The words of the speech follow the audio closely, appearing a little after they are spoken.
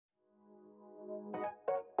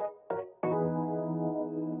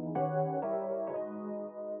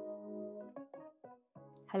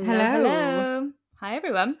Hello. Hi,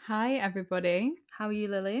 everyone. Hi, everybody. How are you,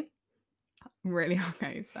 Lily? Really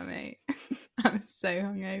hungover, mate. I'm so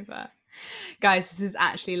hungover. Guys, this is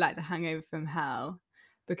actually like the hangover from hell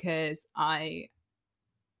because I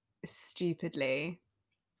stupidly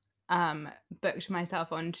booked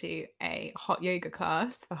myself onto a hot yoga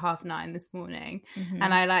class for 9:30 this morning.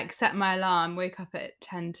 And I set my alarm, woke up at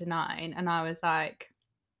 10 to 9, and I was like,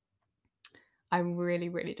 I really,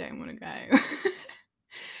 really don't want to go.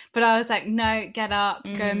 But I was like, no, get up, go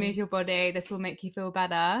and move your body. This will make you feel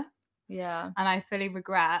better. Yeah. And I fully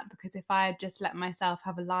regret, because if I had just let myself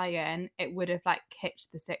have a lie-in, it would have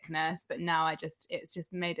kicked the sickness. But now it's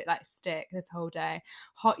just made it stick this whole day.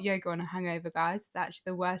 Hot yoga on a hangover, guys, is actually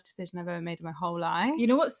the worst decision I've ever made in my whole life. You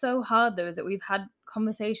know what's so hard though is that we've had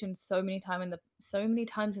conversations so many times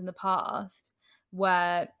in the past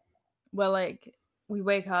where we're we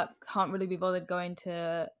wake up, can't really be bothered going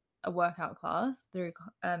to a workout class through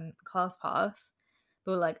class pass.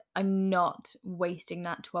 But I'm not wasting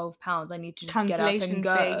that £12. I need to just get up and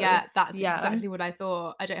go. Fee, yeah, that's exactly what I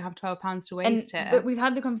thought. I don't have £12 to waste here. But we've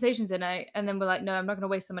had the conversations and then we're like, no, I'm not going to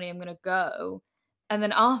waste the money. I'm going to go. And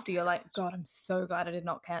then after you're like, God, I'm so glad I did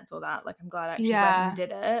not cancel that. I'm glad I actually went and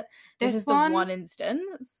did it. This is the one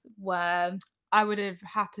instance where I would have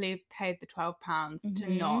happily paid the £12 to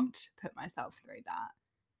not put myself through that.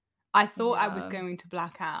 I thought I was going to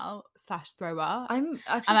black out / throw up. And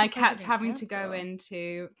I kept having to go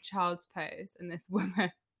into child's pose, and the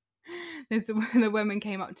woman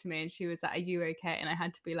came up to me and she was like, are you okay? And I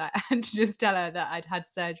had to just tell her that I'd had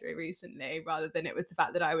surgery recently, rather than it was the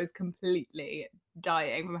fact that I was completely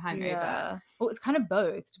dying from a hangover. Yeah. Well, it's kind of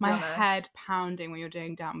both, to be my honest. Head pounding when you're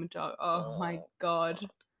doing downward dog. Oh my God.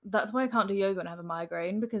 That's why I can't do yoga and have a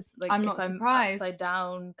migraine, because I'm not surprised. I'm upside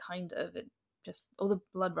down, kind of, it just all the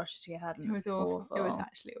blood rushes to your head, and it was awful. It was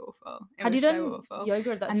actually awful. Had you done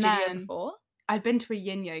yoga at that studio before? I'd been to a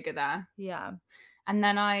yin yoga there. Yeah. And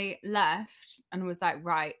then I left and was like,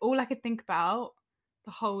 right, all I could think about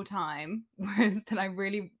the whole time was that I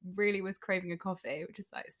really, really was craving a coffee, which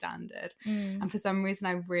is standard. And for some reason,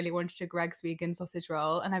 I really wanted a Greg's vegan sausage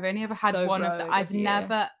roll. And I've only ever had one of them.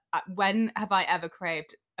 When have I ever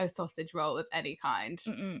craved a sausage roll of any kind?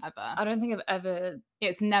 Ever? I don't think I've ever.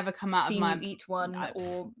 It's never come out of my. You eat one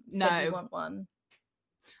or said you want one.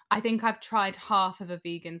 I think I've tried half of a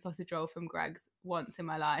vegan sausage roll from Greg's once in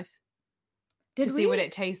my life. To see what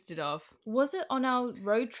it tasted of. Was it on our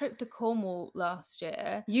road trip to Cornwall last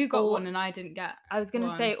year? You got one and I didn't get. I was going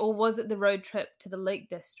to say, or was it the road trip to the Lake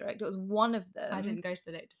District? It was one of them. I didn't go to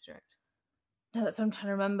the Lake District. No, that's what I'm trying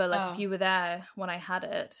to remember. If you were there when I had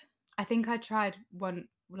it. I think I tried one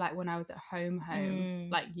when I was at home,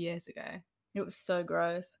 years ago. It was so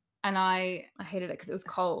gross. And I hated it because it was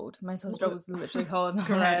cold. My sausage roll was literally cold.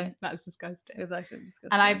 That's disgusting. It was actually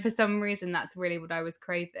disgusting. And for some reason, that's really what I was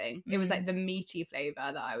craving. It was the meaty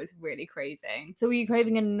flavour that I was really craving. So were you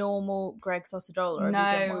craving a normal Greg sausage roll or a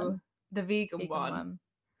vegan one? The vegan one.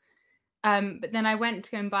 But then I went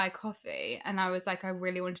to go and buy coffee, and I was like, I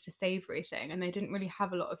really wanted a savoury thing, and they didn't really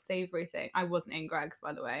have a lot of savoury thing. I wasn't in Greg's,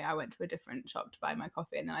 by the way. I went to a different shop to buy my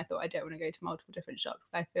coffee, and then I thought, I don't want to go to multiple different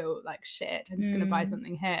shops because I feel like shit. I'm just going to buy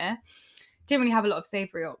something here. Didn't really have a lot of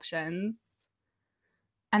savoury options.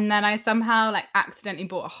 And then I somehow accidentally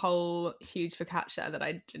bought a whole huge focaccia that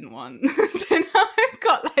I didn't want. So now I've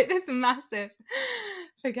got this massive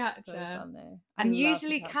focaccia. So and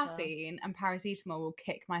usually caffeine and paracetamol will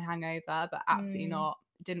kick my hangover, but absolutely not.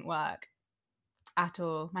 It didn't work at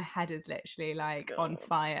all. My head is literally on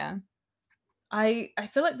fire. I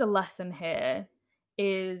feel like the lesson here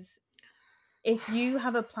is, if you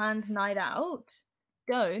have a planned night out,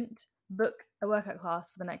 don't book a workout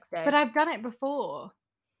class for the next day. But I've done it before.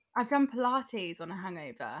 I've done Pilates on a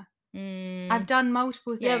hangover. I've done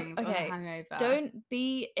multiple things on a hangover. Don't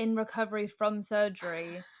be in recovery from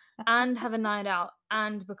surgery and have a night out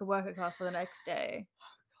and book a workout class for the next day.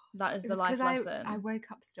 That is the life lesson. I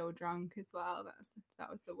woke up still drunk as well.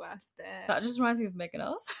 That was the worst bit. That just reminds me of Megan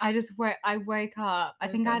Us. I woke up. I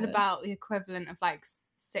think I had about the equivalent of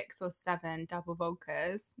 6 or 7 double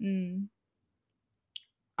vodkas.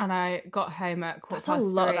 And I got home at That's a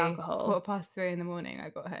lot of alcohol. 3:15 in the morning. I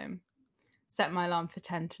got home, set my alarm for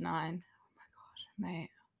 10 to 9. Oh my God, mate!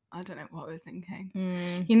 I don't know what I was thinking.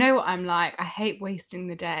 You know what I'm like? I hate wasting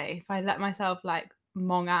the day. If I let myself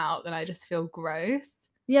mong out, then I just feel gross.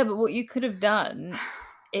 Yeah, but what you could have done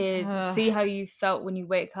is see how you felt when you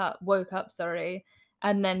woke up,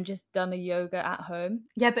 and then just done a yoga at home.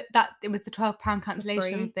 Yeah, but it was the £12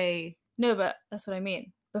 cancellation fee. No, but that's what I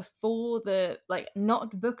mean. Before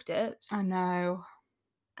not booked it. I know.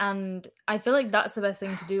 And I feel like that's the best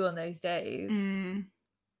thing to do on those days.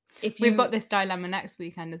 We've got this dilemma next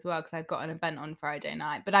weekend as well, because I've got an event on Friday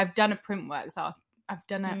night. But I've done a Printworks after. I've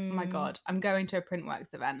done it. Oh my God, I'm going to a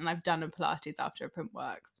Printworks event, and I've done a Pilates after a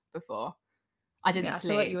Printworks before. I didn't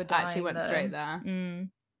sleep. I feel like you were dying, I actually went straight there.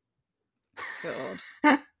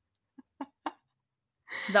 God.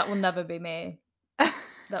 That will never be me.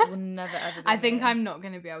 That will never ever be I think me. I'm not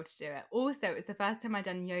going to be able to do it. Also, it's the first time I'd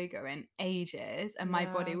done yoga in ages, and my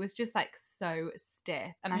body was just like so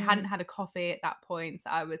stiff, and I hadn't had a coffee at that point, so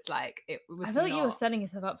I was like, it was. I feel like you were setting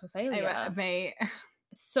yourself up for failure. Mate.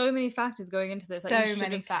 So many factors going into this. So like, you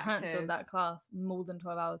many should have factors. cancelled that class more than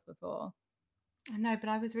 12 hours before. I know, but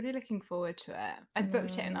I was really looking forward to it. I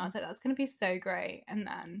booked it and I was like, that's going to be so great. And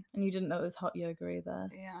you didn't know it was hot yoga either.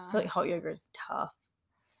 Yeah. I feel like hot yoga is tough.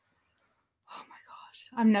 Oh my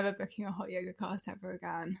God. I'm never booking a hot yoga class ever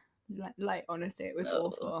again. Like honestly, it was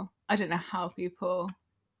awful. I don't know how people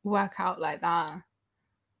work out like that.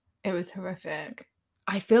 It was horrific.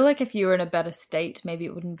 I feel like if you were in a better state, maybe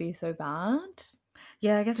it wouldn't be so bad.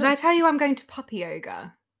 Yeah, I guess. Did I tell you I'm going to puppy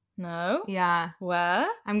yoga? No. Yeah. Where?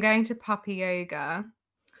 I'm going to puppy yoga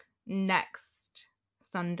next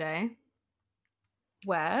Sunday.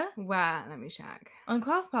 Where? Let me check. On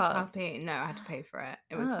ClassPass? Puppy. No, I had to pay for it.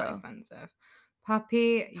 It was quite expensive.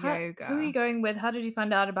 Puppy yoga. Who are you going with? How did you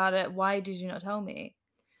find out about it? Why did you not tell me?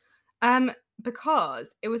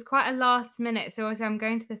 Because it was quite a last minute. So obviously I'm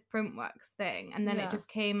going to this Printworks thing, and then it just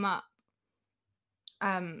came up.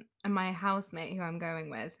 And my housemate who I'm going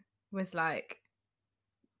with was like,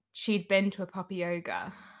 she'd been to a puppy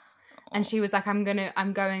yoga, and she was like, I'm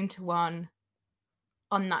going to one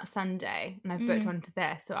on that Sunday, and I've booked onto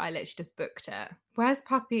this, so I literally just booked it. Where's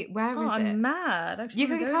puppy? Where is it? I'm mad. I you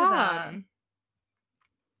can come.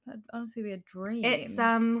 That'd honestly be a dream. It's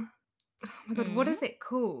oh my God, what is it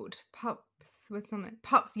called? Pups with something.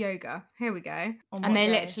 Pups yoga. Here we go. And they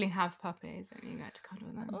literally have puppies, and you get to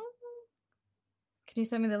cuddle them. Oh. Can you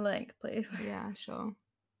send me the link, please? Yeah, sure.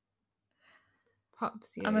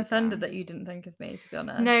 Pups yoga. I'm offended that you didn't think of me, to be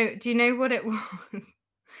honest. No, do you know what it was?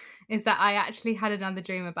 Is that I actually had another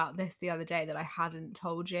dream about this the other day that I hadn't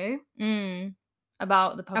told you.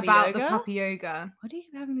 About the puppy yoga? About the puppy yoga. Why do you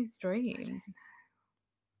keep having these dreams?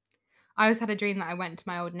 I always had a dream that I went to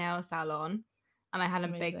my old nail salon, and I had a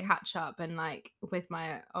Amazing. big catch up and like with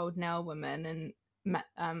my old nail woman, and met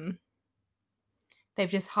they've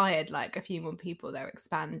just hired like a few more people. They're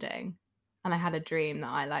expanding, and I had a dream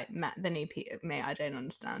that I like met the new people. Mate, I don't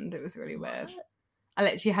understand. It was really weird. I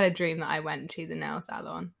literally had a dream that I went to the nail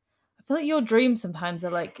salon. I feel like your dreams sometimes are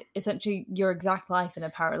like essentially your exact life in a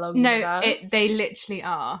parallel universe. No, they literally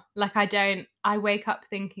are. Like I wake up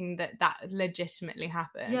thinking that legitimately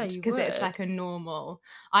happened. Yeah, you because would. it's like a normal.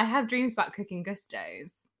 I have dreams about cooking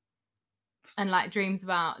gustos, and like dreams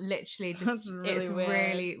about literally just. It's weird.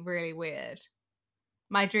 really, really weird.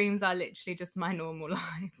 My dreams are literally just my normal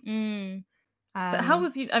life. But how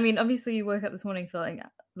was you? I mean, obviously you woke up this morning feeling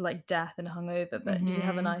like death and hungover, but did you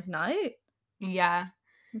have a nice night? Yeah.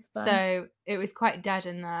 So it was quite dead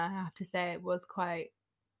in there. I have to say, it was quite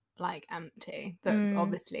like empty, but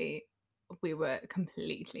obviously we were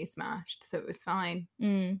completely smashed, so it was fine.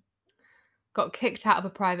 Got kicked out of a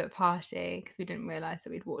private party because we didn't realise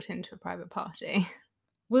that we'd walked into a private party.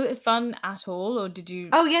 Was it fun at all, or did you?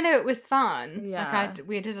 Oh yeah, no, it was fun. Yeah, like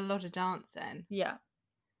we did a lot of dancing. Yeah.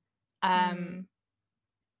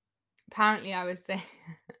 Apparently, I was saying.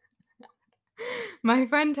 My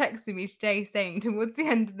friend texted me today saying towards the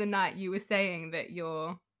end of the night you were saying that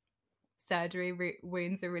your surgery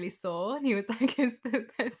wounds are really sore, and he was like, "Is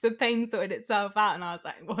the pain sorted itself out?" And I was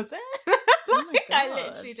like, "Was it?" I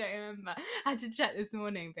literally don't remember. I had to check this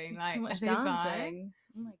morning, being like, too much dancing.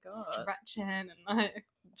 Oh my God, stretching and like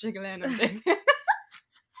jiggling and jiggling.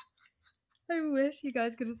 I wish you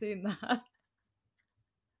guys could have seen that. Oh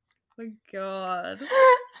my God.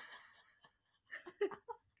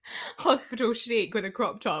 Hospital chic with a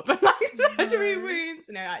crop top and like surgery wounds.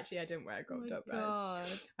 No, actually, I didn't wear a crop top. God.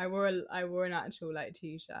 I wore an actual like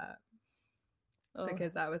t-shirt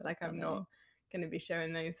because I was like, I'm not going to be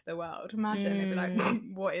showing those to the world. Imagine they'd be like,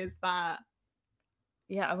 what is that?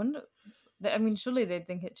 Yeah, I wonder. I mean, surely they'd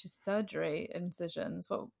think it's just surgery, incisions.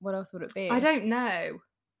 What else would it be? I don't know.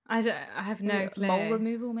 I have no clue. Mole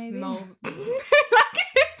removal, maybe.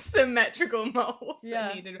 Symmetrical moles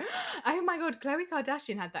that needed. Oh my God, Khloe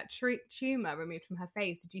Kardashian had that tumor removed from her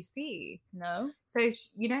face. Did you see? No. So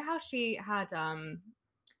you know how she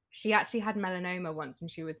actually had melanoma once when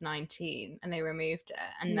she was 19, and they removed it,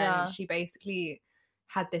 and then she basically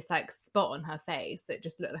had this like spot on her face that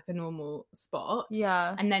just looked like a normal spot.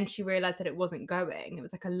 Yeah. And then she realized that it wasn't going. It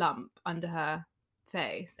was like a lump under her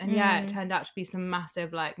face, and it turned out to be some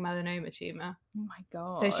massive like melanoma tumor. Oh my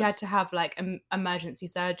god. So she had to have like emergency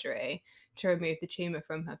surgery to remove the tumor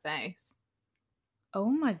from her face. Oh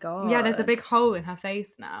my god. Yeah, there's a big hole in her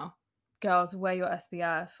face now. Girls, wear your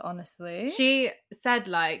SPF, honestly. She said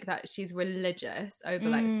like that she's religious over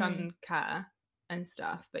like sun care and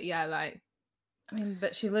stuff, but yeah, like, I mean,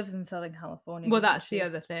 but she lives in Southern California. Well, that's the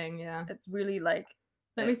other thing, yeah. It's really like...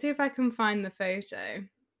 Let me see if I can find the photo.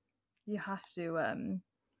 You have to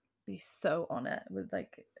be so on it with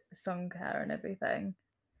like sun care and everything.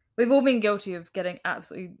 We've all been guilty of getting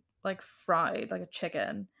absolutely like fried like a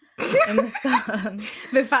chicken in the sun.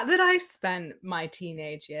 The fact that I spent my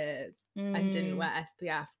teenage years and didn't wear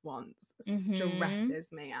SPF once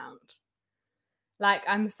stresses me out. Like,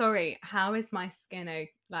 I'm sorry, how is my skin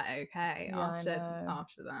okay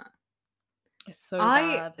after that? It's so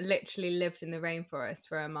bad. I literally lived in the rainforest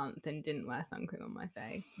for a month and didn't wear sun cream on my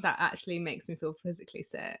face. That actually makes me feel physically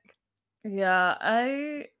sick. Yeah,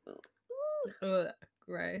 Ugh,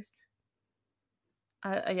 gross.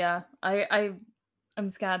 I'm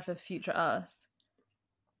scared for future us.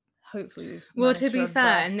 Hopefully, well, to be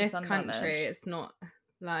fair, in this country, it's not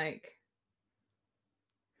like...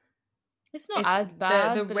 It's not as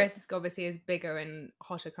bad. The risk obviously is bigger in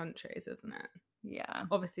hotter countries, isn't it? Yeah.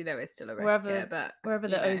 Obviously, there is still a risk here, but... Wherever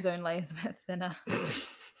the ozone layer is a bit thinner.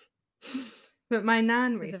 But my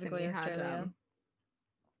nan recently had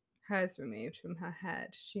hers removed from her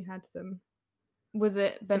head. She had some... Was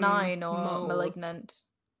it benign or moles. Malignant?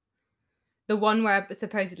 The one where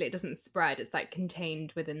supposedly it doesn't spread, it's like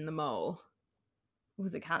contained within the mole.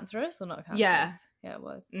 Was it cancerous or not cancerous? Yeah. Yeah, it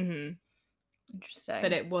was. Mm-hmm. Interesting.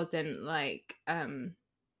 But it wasn't like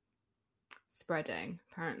spreading,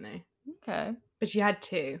 apparently. Okay. But she had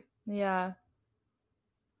 2. Yeah.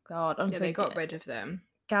 God, honestly. Yeah, they got rid of them.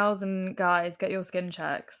 Gals and guys, get your skin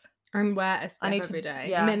checks. And wear SPF every day.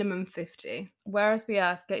 Yeah. Minimum 50. Wear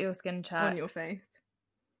SPF, get your skin checks. On your face.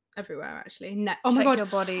 Everywhere, actually. Oh my God. Check your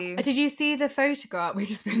body. Did you see the photograph? We've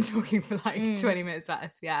just been talking for like 20 minutes about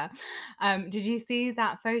SPF. Did you see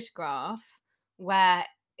that photograph where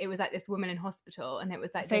it was like this woman in hospital and it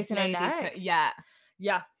was like face this lady? Yeah.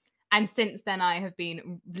 And since then I have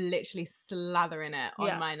been literally slathering it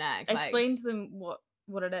on my neck. Explain to them what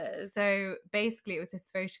it is. So basically it was this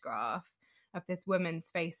photograph of this woman's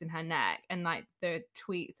face in her neck, and like the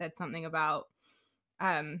tweet said something about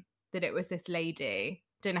that it was this lady,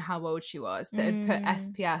 don't know how old she was, that had put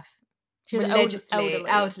SPF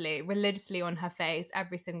religiously on her face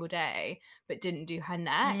every single day, but didn't do her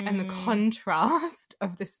neck. And the contrast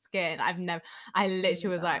of the skin, I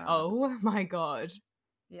literally was like, oh my God.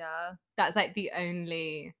 Yeah. That's like the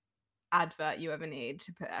only advert you ever need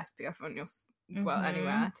to put SPF on your, well,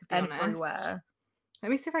 anywhere, to be honest. Everywhere. Let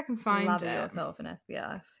me see if I can find Slather it. yourself in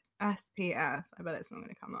SPF. SPF. I bet it's not going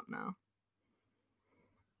to come up now.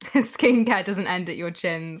 Skincare doesn't end at your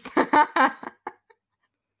chins.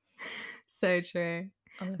 So true.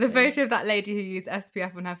 Honestly. The photo of that lady who used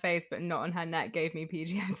SPF on her face but not on her neck gave me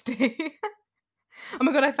PTSD. Oh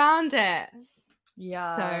my God, I found it.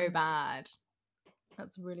 Yeah. So bad.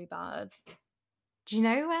 That's really bad. Do you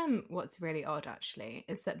know what's really odd actually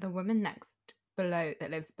is that the woman that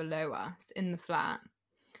lives below us in the flat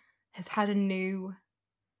has had a new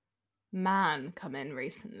man come in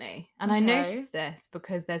recently. And I noticed this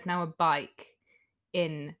because there's now a bike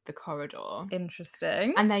in the corridor.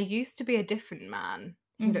 Interesting. And there used to be a different man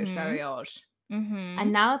who looked very odd.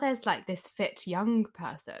 And now there's like this fit young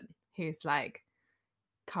person who's like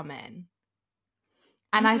come in.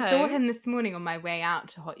 And I saw him this morning on my way out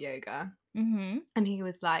to hot yoga. And he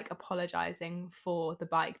was like apologizing for the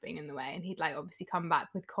bike being in the way, and he'd like obviously come back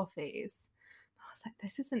with coffees. I was like,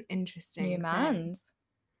 this is an interesting new man's.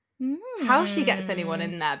 How she gets anyone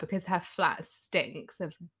in there, because her flat stinks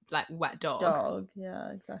of like wet dog.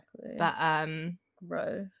 Yeah, exactly. But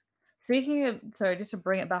gross. Speaking of, sorry, just to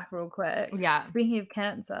bring it back real quick. Yeah. Speaking of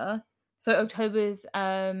cancer, so October's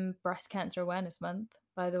Breast Cancer Awareness Month,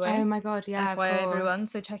 by the way. Oh my God, yeah. FYI, everyone.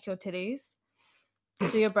 So check your titties.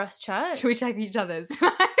 Do your breast check. Should we check each other's?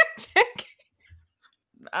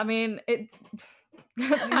 I mean, you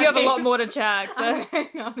have a lot more to check, so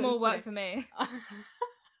it's more work for me.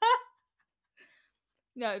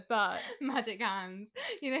 No, but magic hands,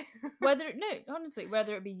 honestly,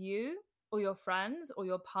 whether it be you or your friends or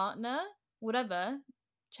your partner, whatever,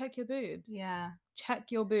 check your boobs. Yeah, check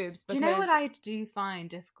your boobs. Do you know what I do find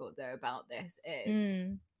difficult though about this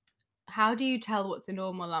is how do you tell what's a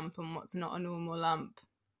normal lump and what's not a normal lump?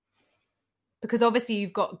 Because obviously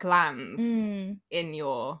you've got glands in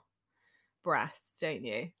your breasts, don't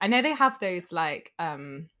you? I know they have those like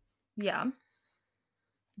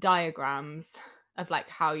diagrams of like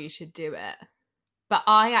how you should do it. But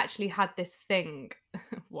I actually had this thing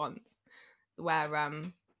once where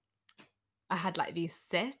I had like these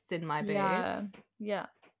cysts in my Yeah. boobs. Yeah.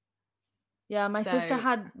 Yeah, my sister So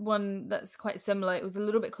had one that's quite similar. It was a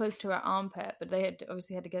little bit close to her armpit, but they had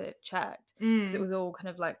obviously had to get it checked because it was all kind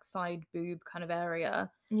of like side boob kind of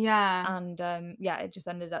area. yeah. And yeah, it just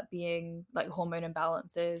ended up being like hormone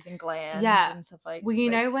imbalances and glands Yeah. and stuff like. Well, you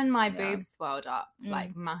know when my yeah. boobs swelled up,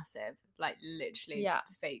 like Mm. massive, like literally Yeah.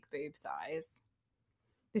 fake boob size.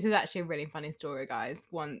 This is actually a really funny story, guys.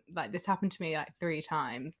 This happened to me like 3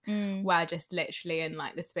 times, where just literally in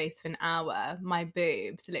like the space of an hour, my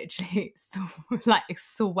boobs literally like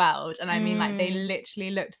swelled, and I mean like they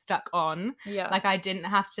literally looked stuck on. Yeah. Like I didn't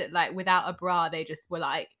have to, like, without a bra, they just were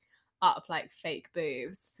like up like fake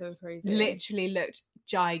boobs. So crazy. Literally looked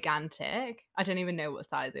gigantic. I don't even know what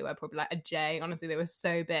size they were. Probably like a J. Honestly, they were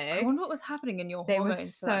so big. I wonder what was happening in your They were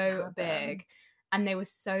hormones for that to so happen. big, and they were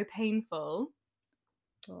so painful.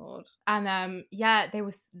 God. And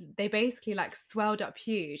they basically like swelled up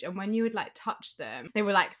huge, and when you would like touch them, they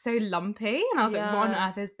were like so lumpy, and I was like, what on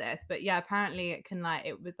earth is this? But yeah, apparently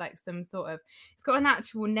it was like some sort of, it's got an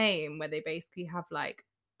actual name where they basically have like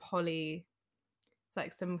it's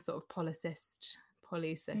like some sort of polycyst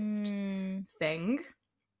thing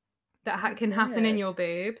that can happen in your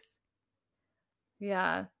boobs.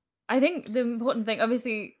 Yeah. I think the important thing,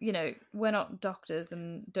 obviously, you know, we're not doctors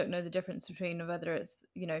and don't know the difference between whether it's,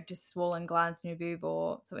 you know, just swollen glands in your boob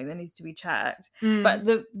or something that needs to be checked. But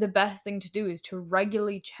the best thing to do is to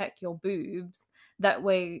regularly check your boobs. That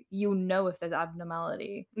way you'll know if there's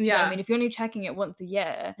abnormality. Yeah. I mean, if you're only checking it once a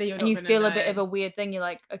year and you feel a bit of a weird thing, you're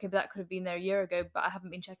like, okay, but that could have been there a year ago, but I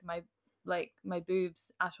haven't been checking my boobs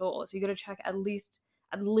at all. So you got to check at least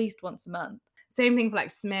once a month. Same thing for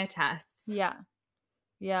like smear tests. Yeah.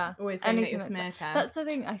 Yeah. Always going to get your smear test. That's the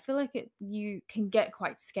thing. I feel like you can get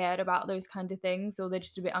quite scared about those kind of things, or they're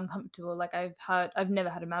just a bit uncomfortable. Like I've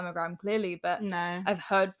never had a mammogram clearly, but no. I've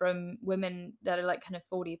heard from women that are like kind of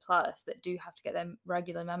 40 plus that do have to get them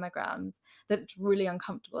regular mammograms, that it's really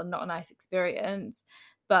uncomfortable and not a nice experience.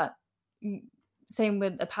 But same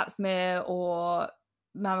with a pap smear or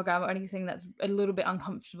mammogram or anything that's a little bit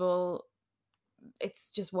uncomfortable, it's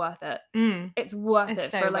just worth it. It's worth it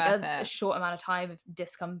for like a short amount of time of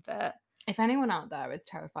discomfort. If anyone out there is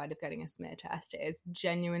terrified of getting a smear test, it is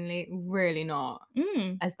genuinely really not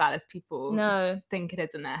as bad as people think it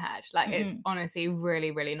is in their head. Like it's honestly really,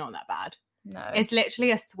 really not that bad. No. It's literally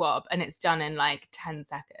a swab and it's done in like 10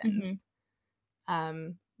 seconds.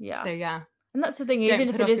 Yeah. So yeah. And that's the thing, Don't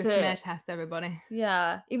even put if it off is your smear test, everybody.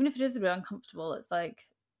 Yeah. Even if it is a bit uncomfortable, it's like,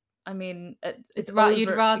 I mean, it's over,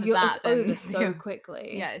 you'd rather that than over so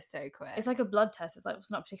quickly. Yeah, it's so quick. It's like a blood test. It's like,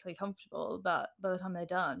 it's not particularly comfortable, but by the time they're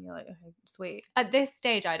done, you're like, okay, sweet. At this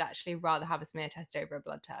stage, I'd actually rather have a smear test over a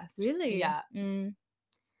blood test. Really? Yeah.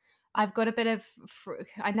 I've got a bit of.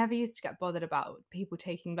 I never used to get bothered about people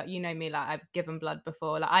taking blood. You know me, like I've given blood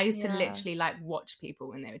before. Like I used to literally like watch people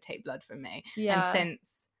when they would take blood from me. Yeah. And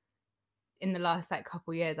since in the last like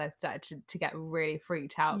couple years, I've started to get really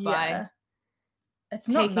freaked out by. It's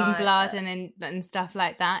taking blood and stuff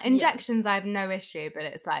like that. Injections, I have no issue, but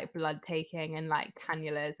it's like blood taking and like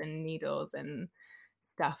cannulas and needles and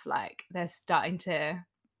stuff, like they're starting to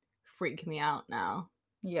freak me out now.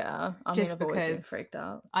 Yeah, just I've always been because freaked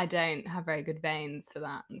out. I don't have very good veins for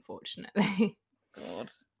that, unfortunately. God.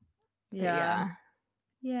 Yeah.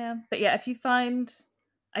 But yeah, if you find,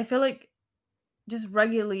 I feel like just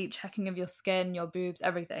regularly checking of your skin, your boobs,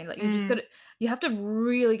 everything. Like you have to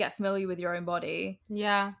really get familiar with your own body.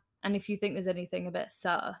 Yeah. And if you think there's anything a bit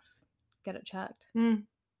sus, get it checked.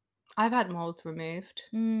 I've had moles removed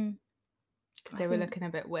because they were looking a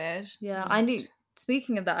bit weird. Yeah,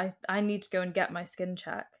 speaking of that, I need to go and get my skin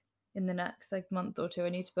check in the next like month or two. I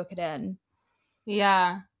need to book it in.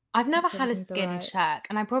 Yeah. I've never had a skin check,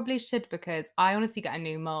 and I probably should, because I honestly get a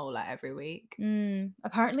new mole like every week.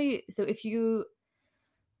 Apparently, so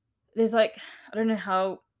there's like, I don't know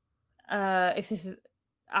how, if this is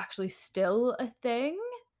actually still a thing,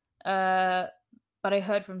 but I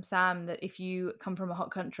heard from Sam that if you come from a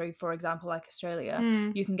hot country, for example, like Australia,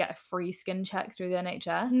 you can get a free skin check through the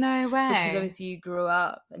NHS. No way. Because obviously you grew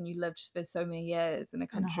up and you lived for so many years in a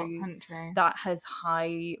country that has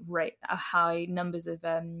high numbers of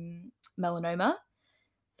melanoma.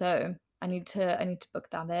 So I need to book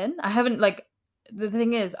that in. I haven't, like, the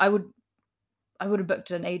thing is, I would have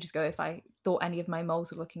booked it an ages ago if I thought any of my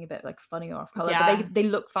moles were looking a bit like funny or off color. Yeah. But they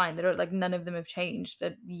look fine. They don't, like, none of them have changed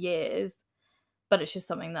for years. But it's just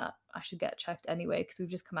something that I should get checked anyway, because we've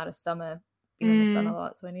just come out of summer, been in the sun a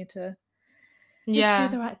lot, so I need to do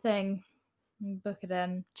the right thing. Book it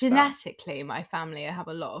in. Genetically, my family have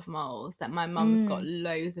a lot of moles. Like my mum's got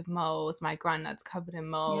loads of moles. My granddad's covered in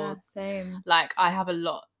moles. Yeah, same. Like I have a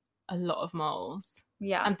lot of moles.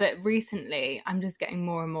 Yeah. But recently, I'm just getting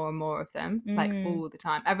more and more and more of them, like all the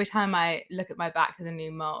time. Every time I look at my back, there's a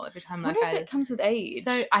new mole. Every time, I wonder if it comes with age.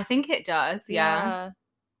 So I think it does. Yeah.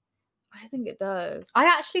 I think it does. I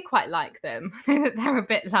actually quite like them. They're a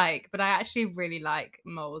bit but I actually really like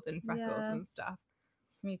moles and freckles and stuff.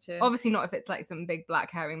 Me too. Obviously not if it's like some big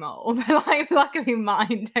black hairy mole, but like luckily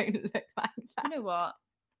mine don't look like that. You know what?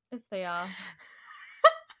 If they are.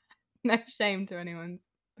 No shame to anyone's.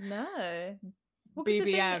 No. Well,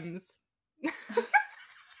 BBMs.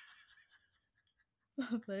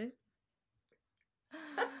 Lovely.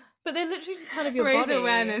 But they're literally just part of your Raise body.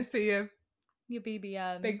 awareness for your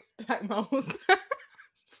BBM. big black moles.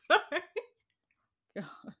 Sorry.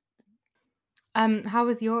 God. How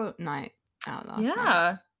was your night out last night?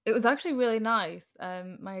 Yeah, it was actually really nice.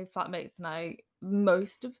 My flatmates and I,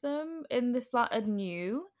 most of them in this flat are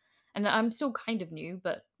new, and I'm still kind of new,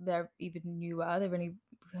 but they're even newer. They've only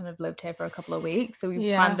kind of lived here for a couple of weeks, so we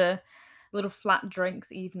planned a little flat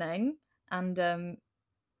drinks evening, and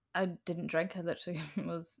I didn't drink. I literally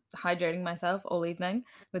was hydrating myself all evening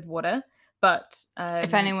with water. But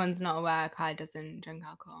if anyone's not aware, Kai doesn't drink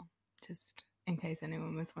alcohol, just in case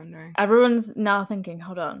anyone was wondering. Everyone's now thinking,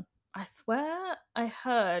 hold on, I swear I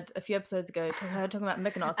heard a few episodes ago her talking about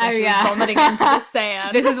Mykonos and she was vomiting into the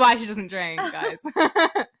sand. This is why she doesn't drink, guys.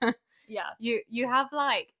 Yeah. You have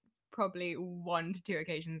like probably 1 to 2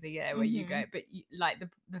 occasions a year where you go, but like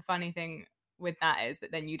the funny thing with that is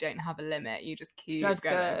that then you don't have a limit. You just keep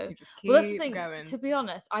going. You just keep that's the thing. going. To be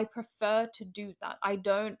honest, I prefer to do that.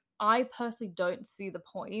 I personally don't see the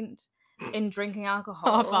point in drinking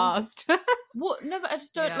alcohol. Fast. What? No, but I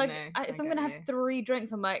just don't if I'm gonna have 3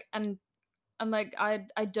 drinks, I'm like I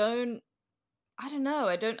don't know.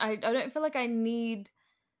 I don't feel like I need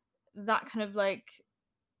that kind of like.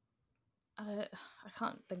 I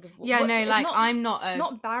can't think of. I'm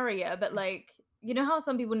not barrier, but like you know how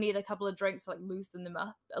some people need a couple of drinks to like loosen them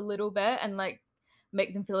up a little bit and like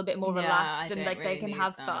make them feel a bit more relaxed and like really they can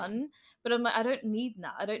have fun. But I'm like, I don't need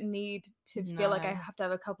that. I don't need to feel like I have to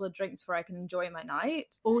have a couple of drinks before I can enjoy my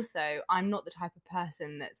night. Also, I'm not the type of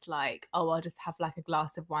person that's like, oh, I'll just have like a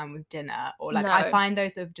glass of wine with dinner, or like I find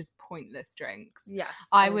those are just pointless drinks. Yes,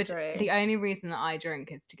 I would agree. The only reason that I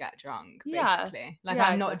drink is to get drunk, basically. Like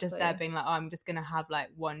I'm not just there being like, oh, I'm just gonna have like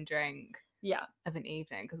 1 drink. Of an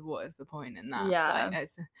evening, because what is the point in that? Like,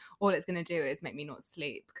 all it's going to do is make me not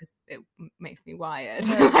sleep because it makes me wired.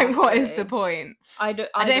 No, like, what is the point? I don't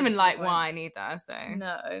even like wine either. So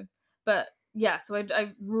no, but yeah. So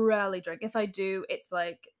I rarely drink. If I do, it's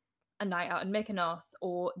like a night out in Mykonos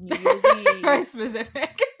or New Year's Eve. Very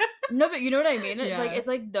specific. No, but you know what I mean. It's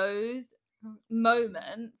like those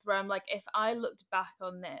moments where I'm like, if I looked back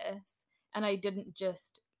on this and I didn't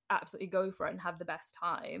just absolutely go for it and have the best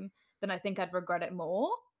time, then I think I'd regret it more.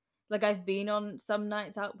 Like I've been on some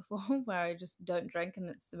nights out before where I just don't drink and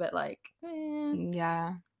it's a bit like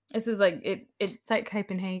yeah. This is like it's like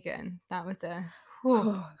Copenhagen. That was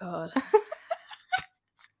oh god.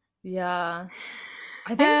 Yeah. I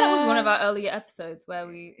think that was one of our earlier episodes where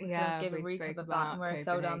we gave a recap of that and where I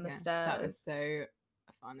fell down the stairs. That was so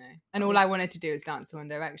funny. And all I wanted to do was dance to One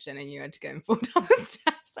Direction and you had to go and fall down the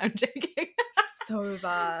stairs. I'm joking. So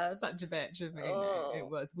bad. Such a bitch of me. No, it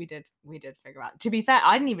was. We did figure out. To be fair,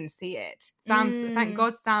 I didn't even see it. Thank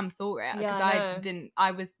God Sam saw it because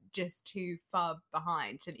I was just too far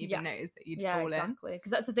behind to even notice that you'd fallen. Yeah, exactly.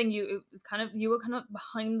 Because that's the thing. You were kind of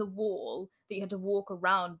behind the wall that you had to walk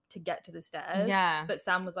around to get to the stairs. Yeah. But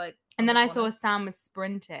Sam was like. And then I saw Sam was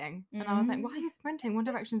sprinting, and I was like, "Why are you sprinting? One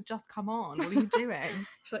Direction's just come on. What are you doing?"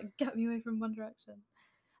 She's like, "Get me away from One Direction."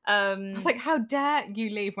 I was like, how dare you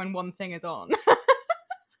leave when one thing is on?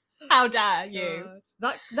 How dare you?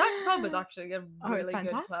 That club was actually a really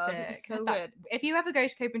good club. It's so good. If you ever go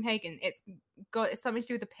to Copenhagen, it's something to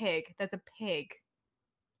do with a pig. There's a pig.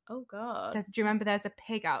 Oh god. Do you remember there's a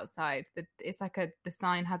pig outside? It's like the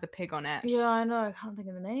sign has a pig on it. Yeah, I know. I can't think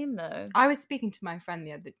of the name though. I was speaking to my friend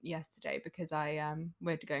yesterday because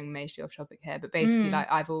we're going majorly off topic here, but basically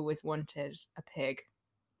like I've always wanted a pig.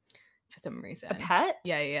 For some reason. A pet?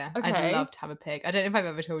 Yeah. Okay. I'd love to have a pig. I don't know if I've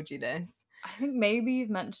ever told you this. I think maybe you've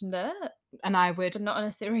mentioned it. And I would... But not in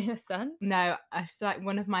a serious sense. No, it's like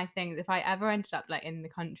one of my things. If I ever ended up like in the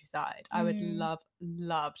countryside, I would love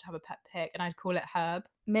to have a pet pig. And I'd call it Herb.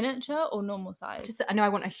 Miniature or normal size? I know I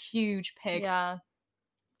want a huge pig. Yeah.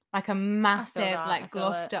 Like a massive like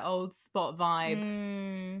Gloucester old spot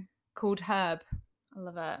vibe. Called Herb. I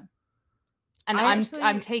love it. And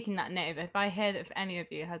I'm taking that name. If I hear that if any of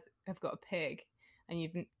you have got a pig and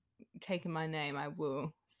you've taken my name, I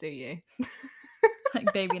will sue you.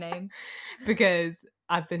 Like baby names. Because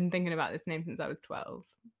I've been thinking about this name since I was 12.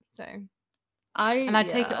 So I'd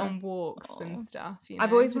take it on walks and stuff. You know?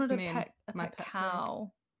 I've always wanted to pet a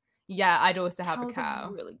cow. Pig. Yeah, I'd also have a cow.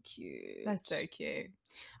 Are really cute. They're so cute.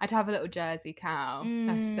 I'd have a little Jersey cow.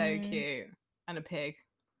 They're so cute. And a pig.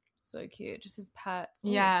 So cute. Just as pets.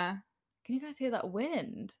 Yeah. Can you guys hear that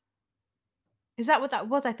wind? Is that what that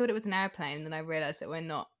was? I thought it was an airplane, and then I realised that we're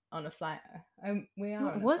not on a flight. We are.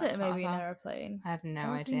 What was it? Maybe an airplane? I have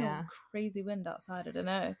no idea. Crazy wind outside. I don't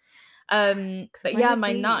know. But yeah,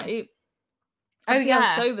 my night. Oh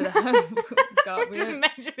yeah, I was sober the whole. God, just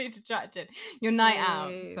majorly distracted. Your night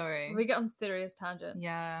out. Sorry, we get on serious tangents.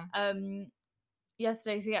 Yeah.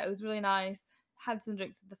 Yesterday, so yeah, it was really nice. Had some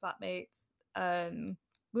drinks with the flatmates.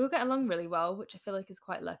 We were getting along really well, which I feel like is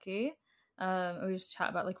quite lucky. We just chat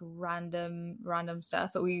about like random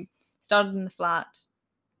stuff. But we started in the flat,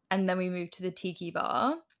 and then we moved to the tiki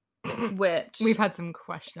bar, which we've had some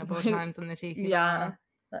questionable times on the tiki bar. Yeah,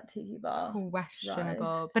 that tiki bar. Questionable.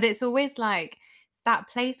 Right. But it's always like that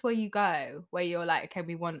place where you go, where you're like, okay,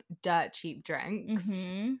 we want dirt cheap drinks,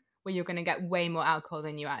 where you're going to get way more alcohol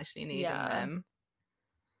than you actually need in them.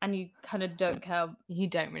 And you kind of don't care. You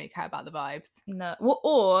don't really care about the vibes. No. Well,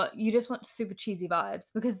 or you just want super cheesy vibes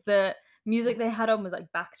because the music they had on was like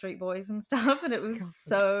Backstreet Boys and stuff, and it was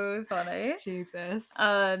so funny. Jesus.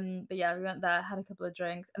 But yeah, we went there, had a couple of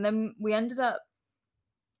drinks, and then we ended up,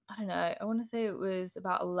 I don't know, I want to say it was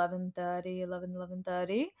about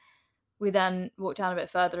 11:30. We then walked down a bit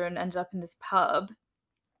further and ended up in this pub.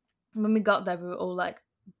 And when we got there, we were all like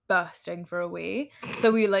bursting for a wee,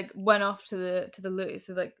 so we like went off to the loo.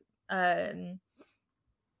 So like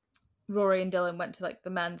Rory and Dylan went to like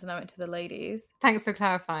the men's and I went to the ladies. Thanks for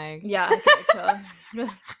clarifying. Yeah, okay,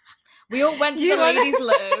 we all went to the ladies'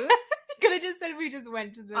 loo. Could have just said we just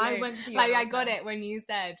went to the loo. I went to the like I got it when you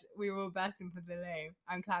said we were all bursting for the loo.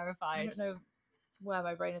 I'm clarified. I don't know where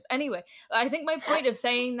my brain is. Anyway, I think my point of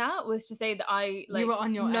saying that was to say that I like you were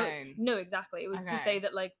on your own. No, exactly. It was to say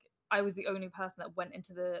that like I was the only person that went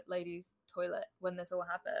into the ladies' toilet when this all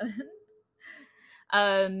happened.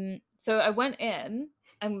 So I went in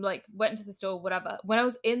and like went into the stall, whatever. When I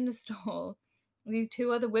was in the stall, these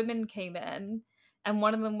two other women came in, and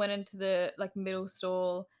one of them went into the like middle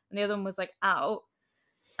stall, and the other one was like out.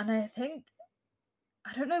 And I think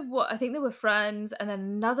they were friends, and then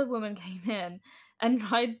another woman came in and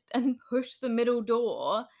tried and pushed the middle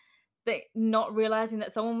door. They not realizing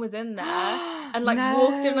that someone was in there and like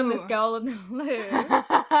walked in on this girl in the loo.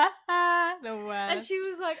 The worst. And she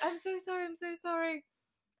was like, I'm so sorry.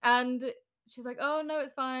 And she's like, oh no,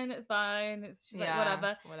 it's fine. She's like,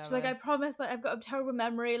 whatever. She's like, I promise, like I've got a terrible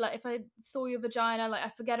memory. Like if I saw your vagina, like I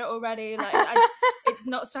forget it already. Like it's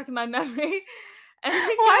not stuck in my memory. And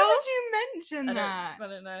why would you mention that? I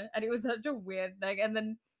don't know. And it was such a weird thing. And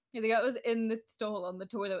then the guy was in the stall on the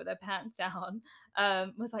toilet with their pants down,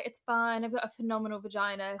 was like, it's fine, I've got a phenomenal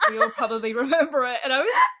vagina, so you'll probably remember it. And I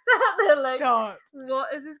was sat there like, stop.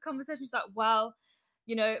 What is this conversation? She's like, well,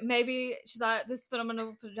 you know, maybe, she's like, this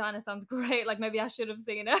phenomenal vagina sounds great, like maybe I should have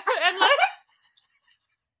seen it. And like,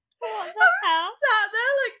 what the hell? Sat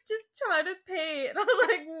there like just trying to pee, and I was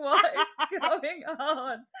like, what is going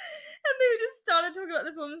on? And they just started talking about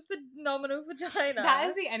this woman's phenomenal vagina. That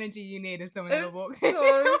is the energy you need as someone ever walks in the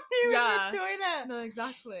toilet. No,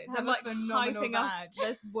 exactly. I'm like hyping up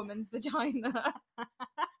this woman's vagina.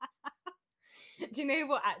 Do you know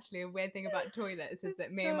what? Actually, a weird thing about toilets is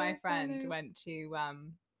that me and my friend went to.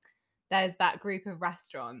 There's that group of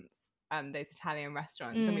restaurants, those Italian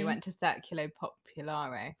restaurants, and we went to Circulo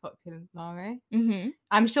Popolare. Mm-hmm.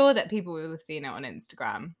 I'm sure that people will have seen it on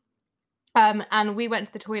Instagram. And we went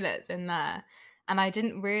to the toilets in there, and I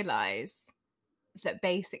didn't realise that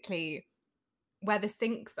basically where the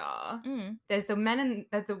sinks are, there's the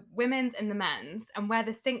women's and the men's, and where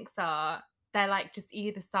the sinks are, they're like just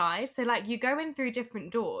either side. So like you go in through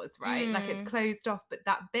different doors, right? Like it's closed off, but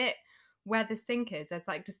that bit where the sink is, there's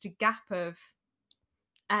like just a gap of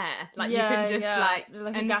air, like you can just like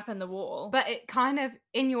a gap in the wall, but it kind of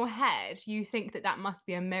in your head you think that must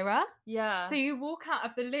be a mirror, so you walk out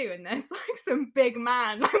of the loo and there's like some big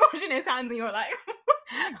man like washing his hands, and you're like,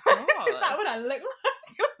 oh, is that what I look like?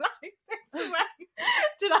 When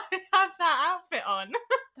did I have that outfit on?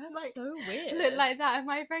 That's like so weird. Look like that. And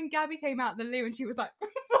my friend Gabby came out the loo and she was like,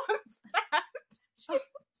 what's that? She was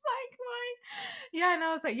like, why? Yeah, and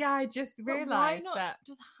I was like, yeah, I just realised that.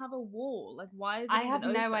 Just have a wall. Like, why is it I have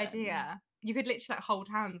no idea. You could literally like hold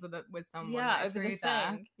hands with someone over the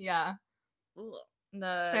sink. Yeah. Ugh.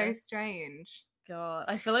 No. So strange. God.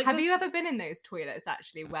 I feel like Have you ever been in those toilets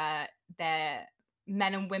actually where they're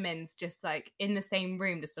men and women's just like in the same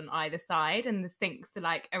room, just on either side, and the sinks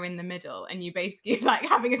are in the middle, and you basically like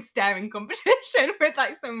having a staring competition with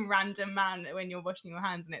like some random man when you're washing your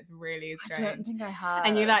hands, and it's really strange. I don't think I have.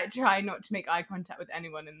 And you like try not to make eye contact with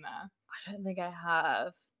anyone in there. I don't think I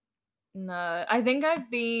have. No. I think I've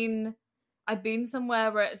been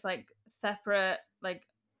somewhere where it's like separate, like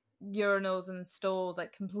urinals and stalls,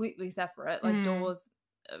 like completely separate, like doors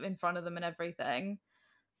in front of them and everything.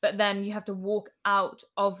 But then you have to walk out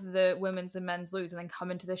of the women's and men's loos and then come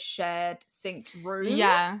into the shared synced room.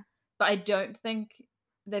 Yeah. But I don't think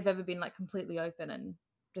they've ever been like completely open and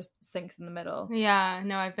just sinks in the middle. Yeah,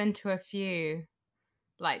 no, I've been to a few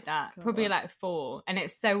like that. God. Probably like 4. And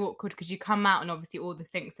it's so awkward because you come out and obviously all the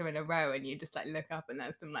sinks are in a row, and you just like look up and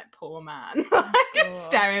there's some like poor man just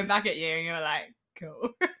staring back at you, and you're like, cool.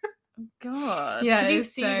 God. Yeah, Could you it's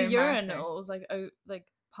see so the embarrassing. urinals like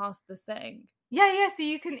past the sink? Yeah, so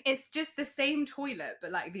you can, it's just the same toilet but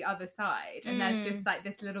like the other side, and there's just like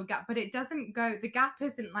this little gap, but it doesn't go, the gap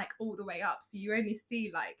isn't like all the way up, so you only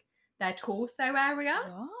see like their torso area.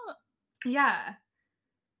 What? Yeah.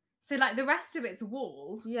 So like the rest of it's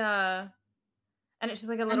wall. Yeah. And it's just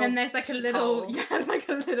like a little, and then there's like a little hole. yeah, like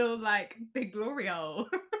a little like big glory hole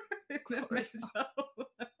in the Glory middle.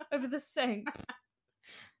 Over the sink.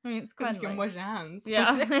 I mean, it's Because quite you can wash your hands.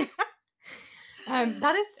 Yeah.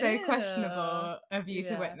 That is so Ew. questionable of you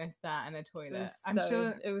to Yeah. witness that in a toilet.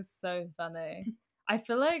 It was so funny. I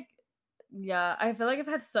feel like I've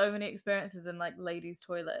had so many experiences in like ladies'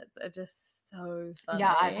 toilets. They're just so funny.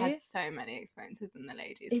 Yeah, I've had so many experiences in the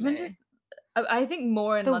ladies' Even loo. just, I think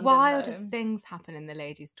more in the London, wildest though. things happen in the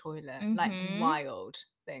ladies' toilet. Like wild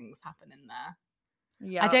things happen in there.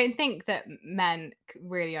 Yeah. I don't think that men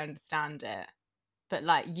really understand it. But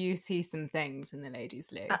like you see some things in the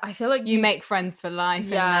ladies' loo. I feel like you make friends for life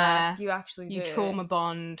in there. You actually do. You trauma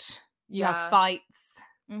bond. You have fights.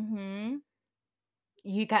 Mm-hmm.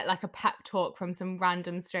 You get like a pep talk from some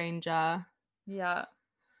random stranger. Yeah.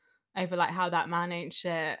 Over like how that man ain't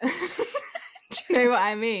shit. Do you know what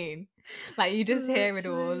I mean? Like you just hear it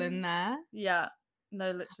all in there. Yeah.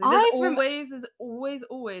 No, literally. There's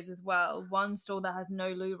always as well one stall that has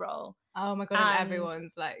no loo roll. Oh my god, and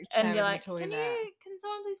everyone's like and you're like, the toilet. Can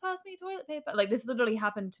someone please pass me toilet paper? Like this literally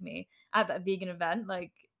happened to me at that vegan event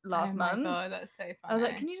like last month. Oh my god, that's so funny. I was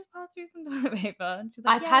like, can you just pass through some toilet paper? And she's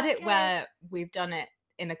like, I've had it where we've done it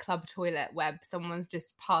in a club toilet where someone's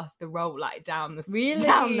just passed the roll like down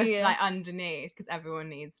the like underneath, because everyone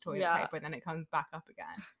needs toilet paper, and then it comes back up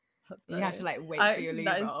again. You have to like wait for your loo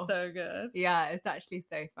roll. That is so good. Yeah, it's actually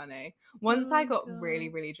so funny. Once I got really,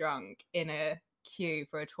 really drunk in a queue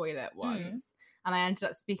for a toilet once, and I ended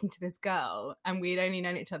up speaking to this girl, and we'd only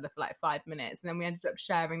known each other for like 5 minutes, and then we ended up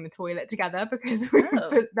sharing the toilet together because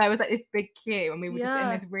there was like this big queue, and we were just in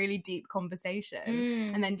this really deep conversation,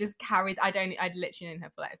 and then just carried. I'd literally known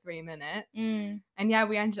her for like 3 minutes, and yeah,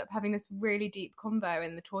 we ended up having this really deep convo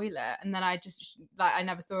in the toilet, and then I just like I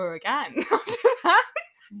never saw her again after that.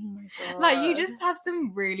 Oh my God. Like you just have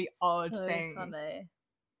some really odd things. Funny.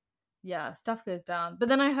 Yeah, stuff goes down. But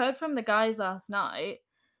then I heard from the guys last night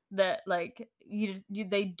that like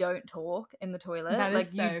they don't talk in the toilet. That like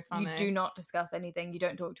is so funny. You do not discuss anything. You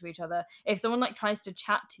don't talk to each other. If someone like tries to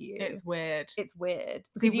chat to you, it's weird. Because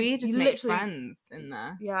we just make friends in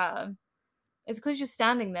there. Yeah. It's because you're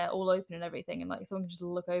standing there all open and everything, and like someone can just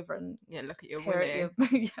look over and look at your willy.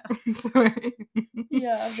 Yeah. Sorry.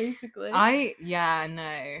 Yeah, basically.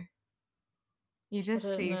 No. You just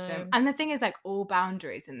see them. And the thing is, like, all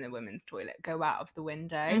boundaries in the women's toilet go out of the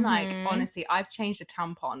window. Like, honestly, I've changed a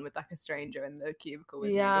tampon with like a stranger in the cubicle with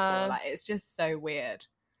me before. Like, it's just so weird.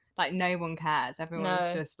 Like, no one cares.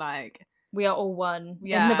 Everyone's just like, we are all one.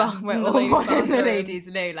 Yeah, we're all one in the ladies'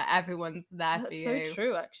 loo. Like everyone's there for you. That's so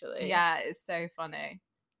true, actually. Yeah, it's so funny.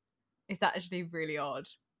 It's actually really odd,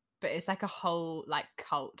 but it's like a whole like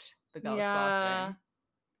cult. The girls' bathroom.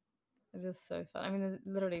 It is so fun. I mean,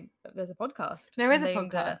 there's a podcast. There is a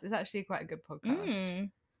podcast. It's actually quite a good podcast.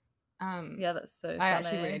 Yeah, that's so funny. I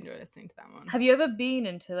actually really enjoy listening to that one. Have you ever been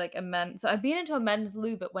into like a men's? So I've been into a men's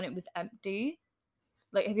loo, but when it was empty.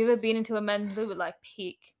 Like, have you ever been into a men's loo at like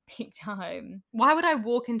peak time? Why would I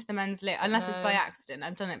walk into the men's loo unless it's by accident?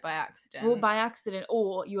 I've done it by accident. Well, by accident,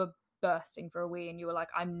 or you were bursting for a wee and you were like,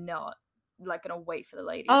 I'm not like gonna wait for the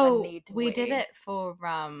ladies. I need to. We did it for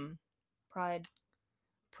Pride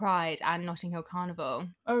and Notting Hill Carnival.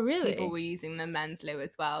 Oh, really? People were using the men's loo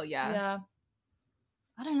as well. Yeah.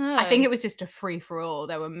 I don't know. I think it was just a free-for-all.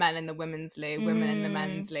 There were men in the women's loo, women in the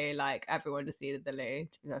men's loo. Like, everyone just needed the loo,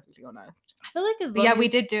 to be perfectly honest. I feel like we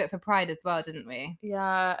did do it for Pride as well, didn't we?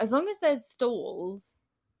 Yeah, as long as there's stalls.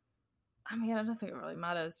 I mean, I don't think it really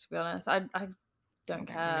matters, to be honest. I don't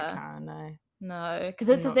care. Really no, because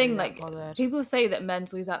that's the thing. Really like, people say that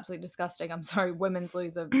men's loos are absolutely disgusting. I'm sorry, women's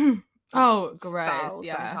loos are oh, gross. foul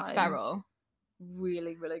Yeah, sometimes. feral.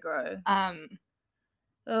 Really, really gross.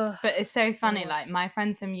 But it's so funny, like, my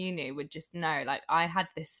friends from uni would just know, like, I had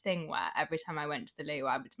this thing where every time I went to the loo,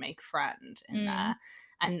 I would make a friend in there,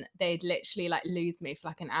 and they'd literally, like, lose me for,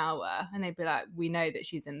 like, an hour, and they'd be like, we know that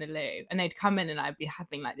she's in the loo, and they'd come in and I'd be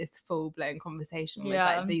having, like, this full-blown conversation with,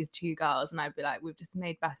 like, these two girls, and I'd be like, we've just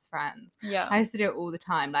made best friends. I used to do it all the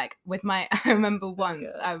time, like, with my, I remember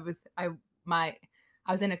once I was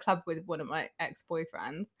in a club with one of my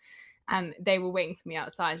ex-boyfriends, and they were waiting for me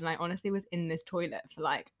outside, and I honestly was in this toilet for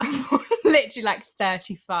like literally like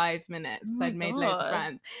 35 minutes because I'd made loads of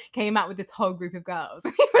friends. Came out with this whole group of girls,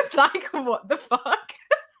 and he was like, what the fuck?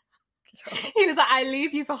 He was like, I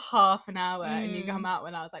leave you for half an hour and you come out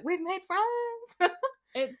when I was like, we've made friends.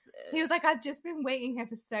 He was like, I've just been waiting here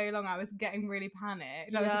for so long, I was getting really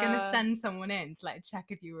panicked. I was gonna send someone in to like check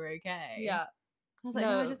if you were okay. I was like,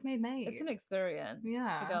 no, I just made mates. It's an experience.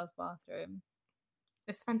 The girls' bathroom.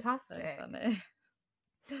 It's fantastic. So funny.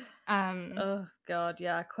 Oh god,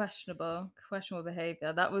 yeah, questionable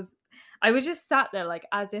behavior. I was just sat there like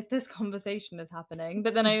as if this conversation is happening,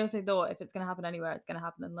 but then I also thought if it's going to happen anywhere, it's going to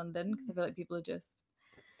happen in London, because I feel like people are just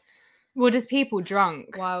just people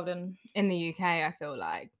drunk wild and in the UK, I feel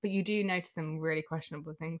like. But you do notice some really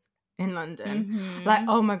questionable things in London. Like,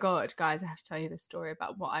 oh my god, guys, I have to tell you this story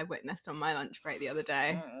about what I witnessed on my lunch break the other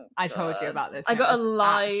day. I told you about this. I got a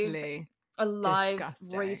live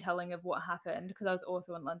disgusting retelling of what happened, because I was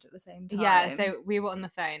also on lunch at the same time. Yeah, so we were on the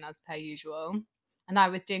phone as per usual, and I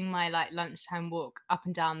was doing my like lunchtime walk up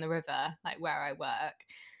and down the river, like where I work,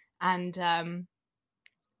 and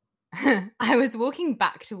I was walking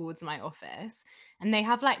back towards my office, and they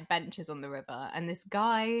have like benches on the river, and this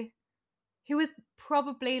guy who was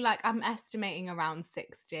probably like, I'm estimating around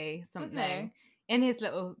 60 something, in his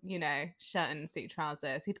little, shirt and suit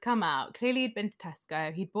trousers. He'd come out. Clearly he'd been to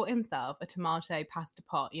Tesco. He'd bought himself a tomato pasta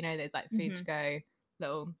pot. Those like food to go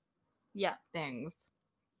little things.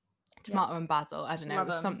 Tomato and basil. I don't know. It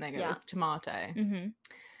was something. It was tomato.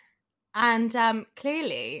 And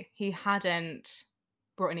clearly he hadn't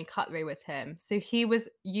brought any cutlery with him. So he was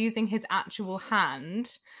using his actual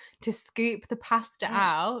hand to scoop the pasta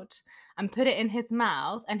out and put it in his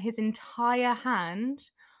mouth. And his entire hand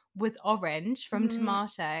was orange from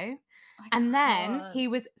tomato, and then he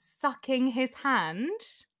was sucking his hand.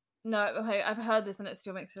 No, okay, I've heard this and it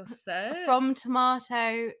still makes me feel sick. From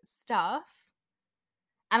tomato stuff.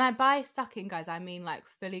 And by sucking, guys, I mean like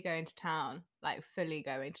fully going to town, like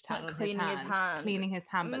on cleaning his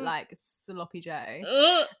hand, but like sloppy Joe.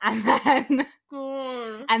 And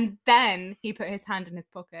then he put his hand in his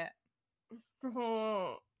pocket.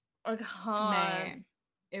 I can't. Mate.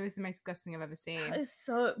 It was the most disgusting I've ever seen.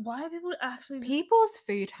 Why are people actually people's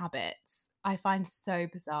food habits I find so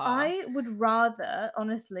bizarre. I would rather,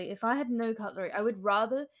 honestly, if I had no cutlery, I would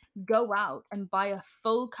rather go out and buy a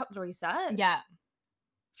full cutlery set. Yeah.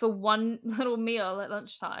 For one little meal at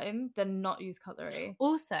lunchtime than not use cutlery.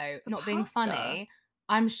 Also, not being funny,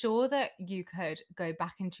 I'm sure that you could go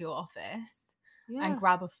back into your office and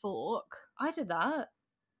grab a fork. I did that.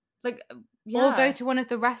 Or go to one of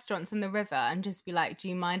the restaurants on the river and just be like, do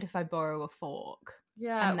you mind if I borrow a fork?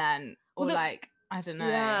 Yeah. And then, I don't know.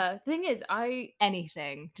 Yeah. The thing is,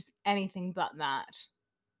 just anything but that.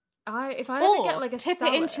 If I ever get like a tip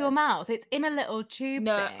salad, it into your mouth. It's in a little tube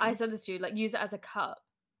thing. I said this to you, like use it as a cup.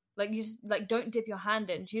 Like you just don't dip your hand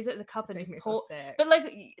in. Just use it as a cup and just pour. But like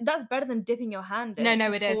that's better than dipping your hand in.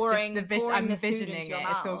 No, it is. I'm envisioning it.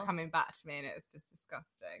 It's all coming back to me, and it was just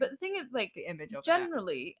disgusting. But the thing is, like, the image of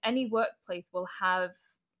generally, any workplace will have,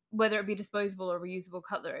 whether it be disposable or reusable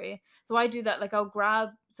cutlery. So I do that. Like I'll grab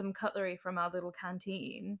some cutlery from our little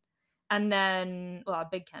canteen, and then, a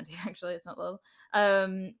big canteen actually. It's not little.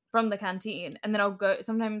 From the canteen, and then I'll go.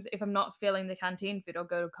 Sometimes if I'm not feeling the canteen food, I'll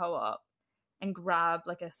go to Co-op and grab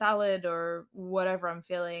like a salad or whatever I'm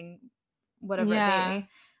feeling, whatever it be.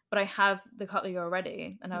 But I have the cutlery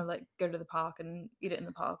already, and I'll like go to the park and eat it in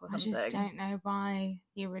the park or something. I just don't know why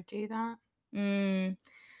you would do that.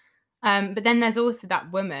 But then there's also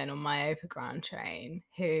that woman on my overground train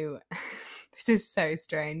who this is so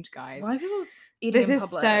strange, guys. Why are people eating in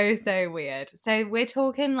public? This is so weird. So we're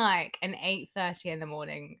talking like an 8:30 in the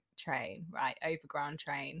morning train, right? Overground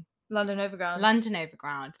train. London Overground. London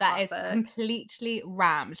Overground. That is Classic. completely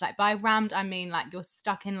rammed. Like, by rammed, I mean, like, you're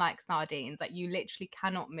stuck in, like, sardines. Like, you literally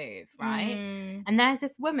cannot move, right? And there's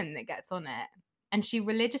this woman that gets on it, and she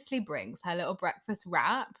religiously brings her little breakfast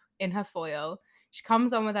wrap in her foil. She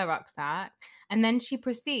comes on with her rucksack, and then she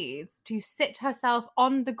proceeds to sit herself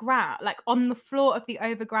on the ground, like, on the floor of the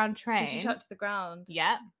Overground train. Did she touch the ground?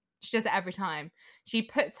 Yeah. She does it every time. She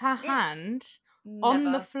puts her hand Never.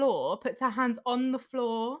 on the floor, puts her hands on the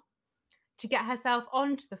floor to get herself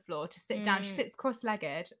onto the floor to sit down. She sits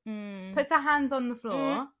cross-legged, puts her hands on the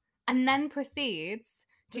floor, and then proceeds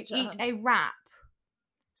to eat a wrap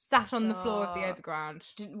sat on the floor of the Overground.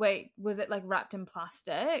 Wait, was it like wrapped in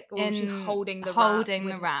plastic, or was she holding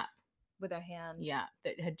the wrap with her hands? Yeah,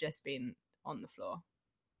 that had just been on the floor.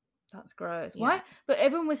 That's gross. Yeah. Why? But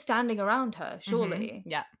everyone was standing around her, surely.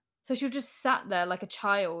 Yeah. So she just sat there like a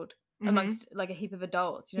child amongst like a heap of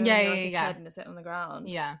adults. You know, Yeah, when you're like a yeah. kid and you sit on the ground.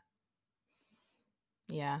 Yeah.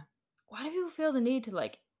 Yeah. Why do people feel the need to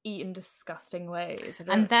like eat in disgusting ways?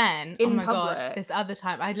 And then, in oh my public. God, this other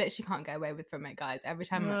time, I literally can't get away from it, guys. Every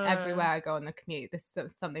time, everywhere I go on the commute, this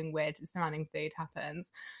something weird surrounding food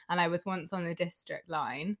happens. And I was once on the District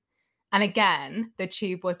line, and again, the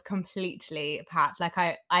tube was completely packed. Like,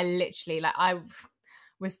 I literally, like, I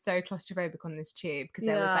was so claustrophobic on this tube because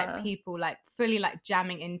there was like people like fully like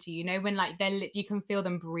jamming into you know when like you can feel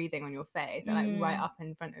them breathing on your face. They're like right up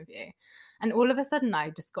in front of you, and all of a sudden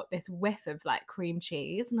I just got this whiff of like cream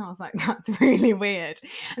cheese, and I was like, that's really weird.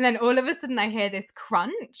 And then all of a sudden I hear this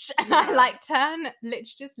crunch, and I like turn, literally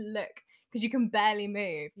just look, because you can barely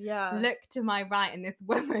move. Yeah. Look to my right, and this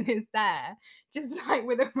woman is there, just like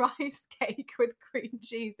with a rice cake with cream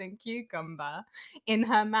cheese and cucumber in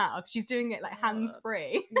her mouth. She's doing it like hands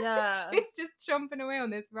free. Yeah. She's just chomping away on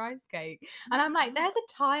this rice cake. And I'm like, there's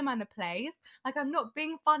a time and a place. Like, I'm not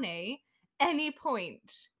being funny. Any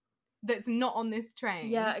point that's not on this train,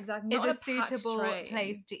 yeah, exactly, is a suitable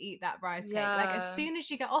place to eat that rice cake. Like, as soon as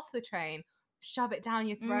you get off the train, shove it down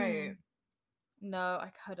your throat. No, I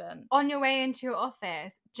couldn't. On your way into your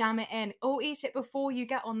office, jam it in, or eat it before you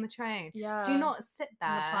get on the train. Yeah. Do not sit there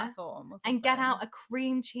on the platform and get out a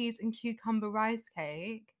cream cheese and cucumber rice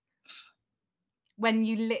cake when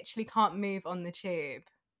you literally can't move on the tube.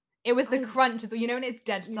 It was the crunch as well. You know when it's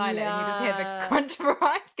dead silent and you just hear the crunch of a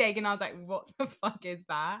rice cake, and I was like, what the fuck is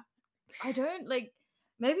that? I don't like.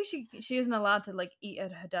 Maybe she isn't allowed to like eat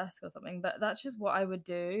at her desk or something, but that's just what I would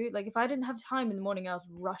do. Like, if I didn't have time in the morning and I was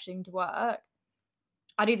rushing to work,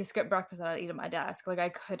 I'd either skip breakfast and I'd eat at my desk. Like, I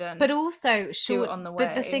couldn't. But also, do it on the way.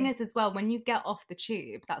 But the thing is, as well, when you get off the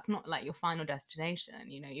tube, that's not like your final destination.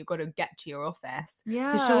 You know, you've got to get to your office.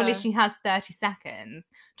 Yeah. So surely she has 30 seconds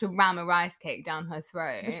to ram a rice cake down her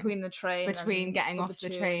throat between getting off the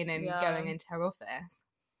train and going into her office.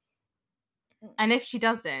 And if she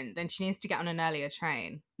doesn't, then she needs to get on an earlier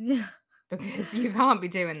train. Yeah. Because you can't be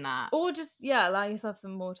doing that. Or just allow yourself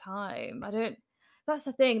some more time. That's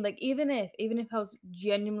the thing, like, even if I was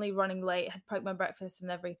genuinely running late, had prepped my breakfast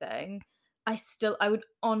and everything, I would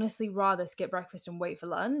honestly rather skip breakfast and wait for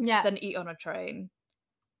lunch than eat on a train.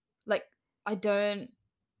 Like, I don't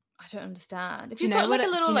understand. If you've got like a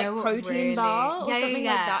little protein bar or something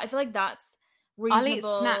like that, I feel like that's reasonable.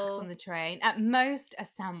 I'll eat snacks on the train. At most, a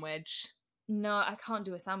sandwich. No, I can't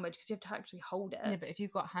do a sandwich because you have to actually hold it. Yeah, but if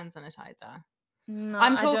you've got hand sanitizer. No,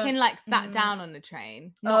 I'm talking like sat down on the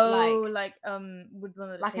train, not with one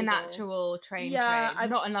of the like tables. an actual train.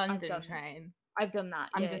 Not a London train. I've done that.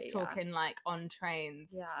 I'm just talking like on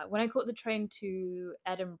trains. Yeah, when I caught the train to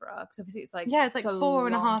Edinburgh, because obviously it's like it's like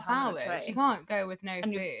 4.5 hours. You can't go with no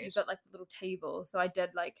food. You've got like the little table, so I did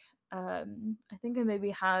like I think I maybe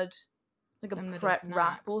had like some a prep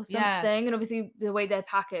wrap or something, and obviously the way they're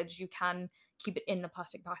packaged, you can keep it in the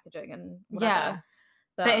plastic packaging and whatever. Yeah.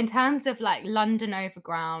 But in terms of like London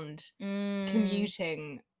Overground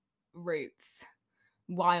commuting routes,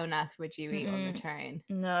 why on earth would you eat on the train?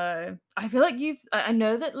 No, I feel like I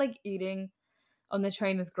know that like eating on the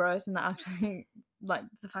train is gross, and that actually like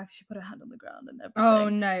the fact that she put her hand on the ground and everything. Oh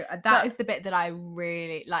no, that is the bit that I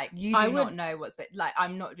really like. You do not know what's like.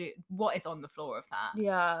 I'm not. What is on the floor of that?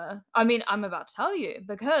 Yeah, I mean, I'm about to tell you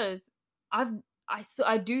because I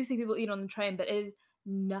do see people eat on the train, but it is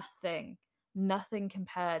nothing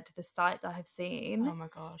compared to the sights I have seen. Oh my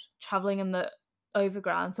god, traveling in the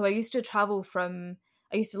Overground. So I used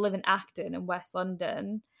to live in Acton in West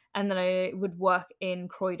London, and then I would work in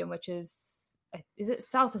Croydon, which is it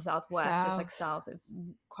south or southwest? South. It's like south. It's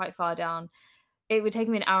quite far down. It would take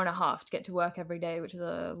me an hour and a half to get to work every day, which is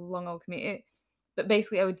a long old commute. But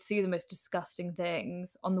basically, I would see the most disgusting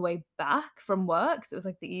things on the way back from work. So it was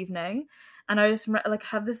like the evening, and I just like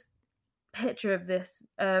have this picture of this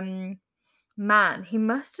man. He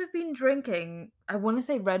must have been drinking, I want to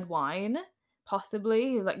say red wine, possibly.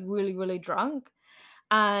 He was like really, really drunk.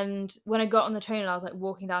 And when I got on the train and I was like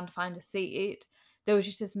walking down to find a seat, there was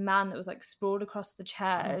just this man that was like sprawled across the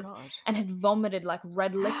chairs and had vomited like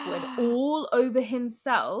red liquid all over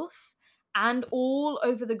himself and all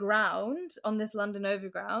over the ground on this London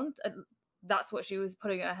Overground. That's what she was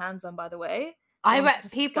putting her hands on, by the way. I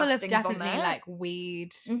bet people have definitely vomit. like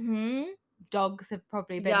weed. Mm-hmm. Dogs have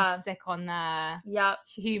probably been sick on there. Yeah.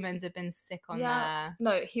 Humans have been sick on there.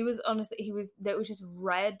 No, he was honestly, there was just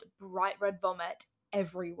bright red vomit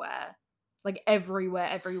everywhere. Like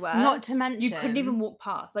everywhere. Not to mention, you couldn't even walk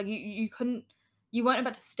past. Like you couldn't, you weren't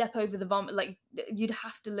about to step over the vomit. Like you'd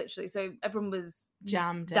have to literally, so everyone was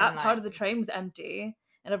jammed that in, part of the train was empty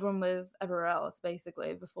and everyone was everywhere else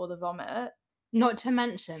basically before the vomit. Not to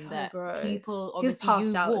mention that people, obviously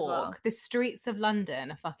you walk, the streets of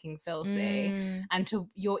London are fucking filthy, and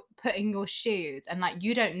you're putting your shoes, and like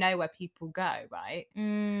you don't know where people go, right?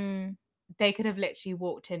 They could have literally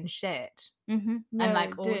walked in shit and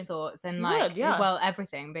like all sorts, and like well,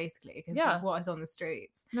 everything basically, because what is on the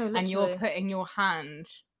streets, and you're putting your hand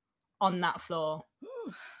on that floor.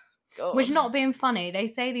 God. Which, not being funny, they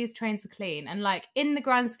say these trains are clean, and like in the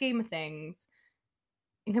grand scheme of things,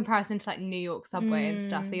 in comparison to like New York subway and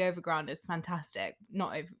stuff, the overground is fantastic.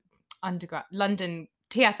 Not underground. London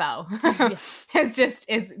TFL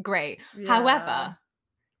is great. Yeah. However,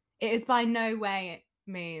 it is by no way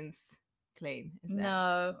means clean, is it?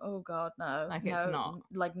 No. Oh God, no. Like it's not.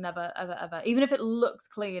 Like never, ever. Even if it looks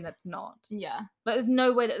clean, it's not. Yeah. Like there's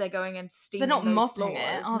no way that they're going and steaming. They're not those mopping floors.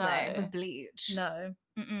 it, are they? With bleach. No.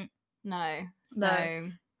 Mm-mm. No. So. No.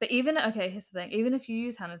 But even, okay, here's the thing. Even if you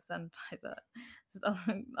use hand sanitizer, this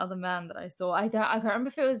other man that I saw, I can't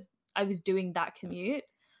remember if I was doing that commute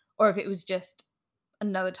or if it was just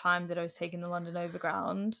another time that I was taking the London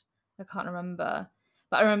Overground. I can't remember.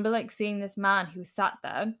 But I remember like seeing this man who was sat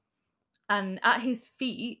there, and at his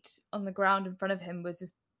feet on the ground in front of him was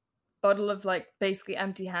this bottle of like basically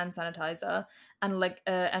empty hand sanitizer and like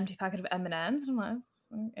an empty packet of M&Ms.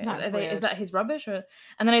 And I'm like, is that his rubbish? And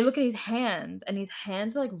then I look at his hands, and his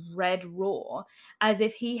hands are like red raw, as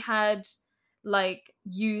if he had like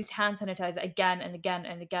used hand sanitizer again and again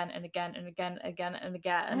and again and again and again and again and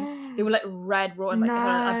again. They were like red raw. And like,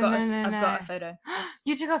 I've got a photo.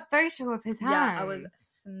 You took a photo of his hands? Yeah, I was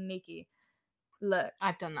sneaky. Look,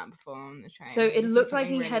 I've done that before on the train. So it looked like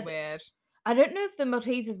he really had weird. I don't know if the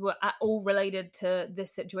Maltesers were at all related to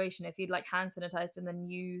this situation, if he'd like hand sanitized and then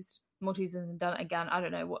used Maltesers and done it again. I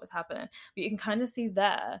don't know what was happening. But you can kind of see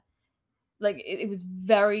there, like it was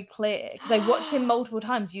very clear, because I watched him multiple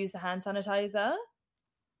times use the hand sanitizer.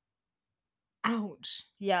 Ouch.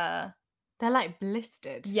 Yeah. They're like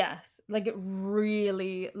blistered. Yes. Like it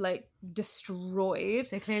really like destroyed.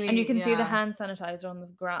 So clearly, and you can see the hand sanitizer on the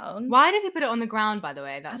ground. Why did he put it on the ground, by the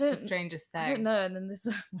way? That's the strangest thing. I don't know. And then this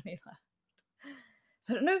is when he left.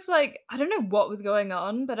 So I don't know if I don't know what was going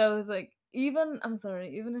on, but I was like, even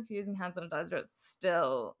if using hand sanitizer, it's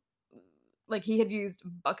still like he had used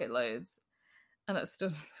bucket loads and it's still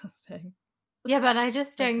disgusting. Yeah, but I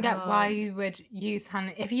just don't get why you would use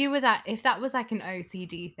hand. If that was like an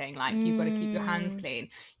OCD thing, like you've got to keep your hands clean,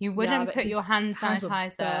 you wouldn't put your hand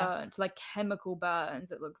sanitizer. Burnt, like chemical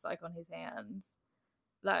burns, it looks like on his hands.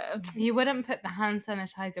 Like you wouldn't put the hand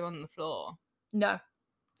sanitizer on the floor. No.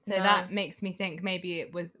 So that makes me think maybe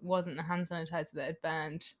it wasn't the hand sanitizer that had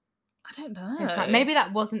burned. I don't know. Maybe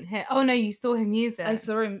that wasn't him. Oh no, you saw him use it. I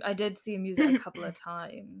saw him. I did see him use it a couple of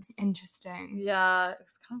times. Interesting. Yeah,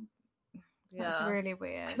 it's kind of. Yeah. That's really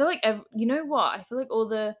weird. I feel like you know what? I feel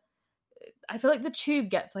like the tube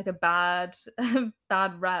gets like a bad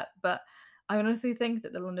rep, but I honestly think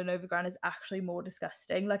that the London Overground is actually more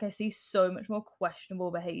disgusting. Like I see so much more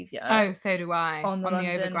questionable behaviour. Oh, so do I. On the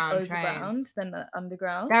Overground trains than the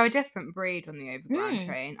Underground. They're a different breed on the Overground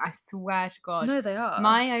train. I swear to God. No, they are.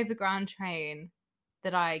 My Overground train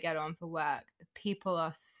that I get on for work, people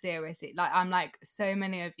are seriously like, I'm like, so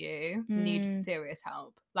many of you need serious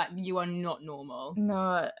help. Like you are not normal.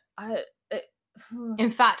 No, in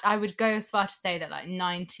fact, I would go as far to say that like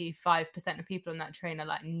 95% of people on that train are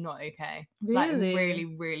like not okay. Really? Like really,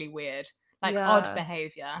 really weird. Like odd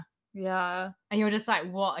behaviour. Yeah. And you're just like,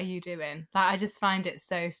 what are you doing? Like I just find it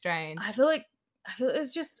so strange. I feel like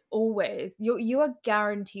it's just always you are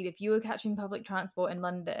guaranteed, if you are catching public transport in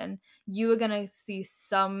London, you are gonna see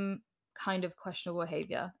some kind of questionable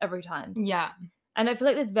behaviour every time. Yeah. And I feel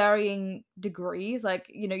like there's varying degrees. Like,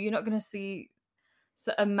 you know, you're not gonna see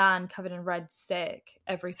a man covered in red sick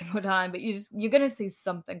every single time, but you're gonna see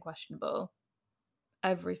something questionable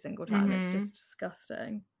every single time. It's just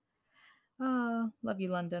disgusting. Oh, love you,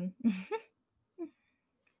 London.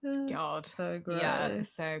 God. So gross. Yeah,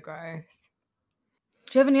 so gross.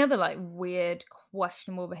 Do you have any other like weird,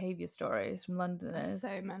 questionable behaviour stories from Londoners?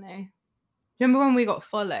 So many. Remember when we got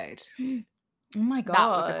followed? Oh my god. That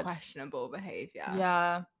was a questionable behaviour.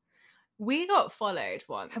 Yeah. We got followed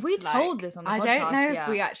once. Have we told this on the podcast? I don't know if yet?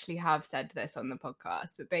 we actually have said this on the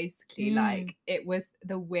podcast, but basically, like, it was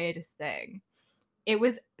the weirdest thing. It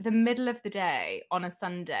was the middle of the day on a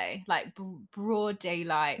Sunday, like broad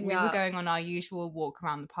daylight. Yeah. We were going on our usual walk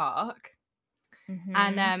around the park. Mhm.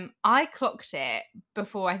 And I clocked it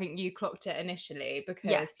before I think you clocked it initially,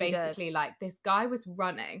 because Yes, you basically did. like this guy was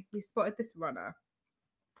running. We spotted this runner.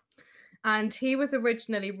 And he was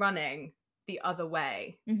originally running the other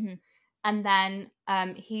way. Mhm. And then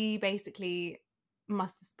he basically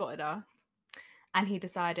must have spotted us, and he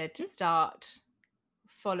decided to start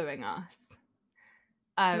following us.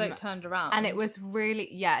 Like turned around. And it was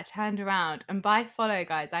really, turned around. And by follow,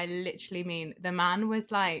 guys, I literally mean the man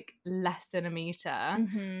was like less than a meter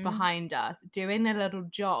behind us doing a little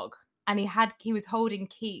jog. And he was holding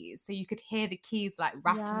keys, so you could hear the keys like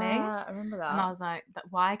rattling. Yeah, I remember that. And I was like,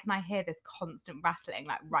 why can I hear this constant rattling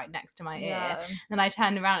like right next to my Yeah. ear? Then I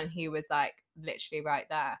turned around and he was like literally right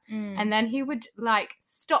there. And then he would like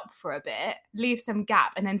stop for a bit, leave some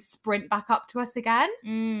gap, and then sprint back up to us again.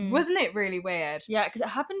 Wasn't it really weird? Yeah, because it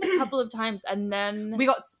happened a couple of times, and then we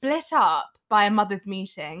got split up by a mother's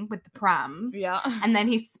meeting with the prams. Yeah. And then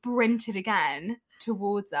he sprinted again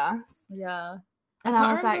towards us. Yeah. And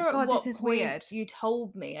I was like, God, this is weird. You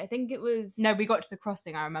told me. I think it was... No, we got to the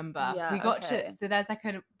crossing, I remember. Yeah, we got to... So there's like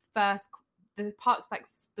a first... The park's like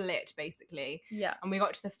split, basically. Yeah. And we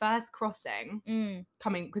got to the first crossing,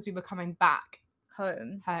 because we were coming back.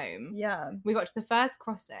 Home. Yeah. We got to the first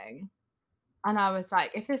crossing, and I was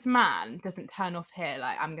like, if this man doesn't turn off here,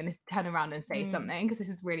 like, I'm going to turn around and say something, because this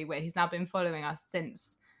is really weird. He's now been following us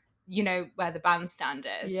since... You know where the bandstand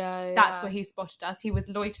is? Yeah. That's where he spotted us. He was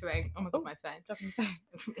loitering. Oh my God, my phone.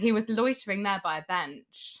 He was loitering there by a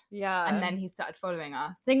bench. Yeah. And then he started following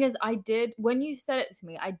us. Thing is, when you said it to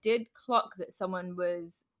me, I did clock that someone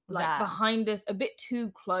was like behind us a bit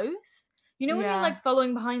too close. You know when you're like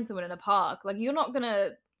following behind someone in a park, like you're not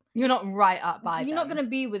right up by them. You're not gonna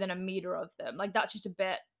be within a meter of them. Like that's just a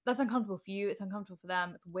bit... That's uncomfortable for you. It's uncomfortable for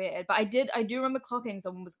them. It's weird. But I do remember clocking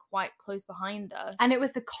someone was quite close behind us. And it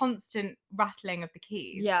was the constant rattling of the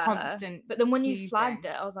keys. Yeah. Constant. But then when you flagged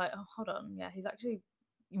it, I was like, oh, hold on. Yeah, he's actually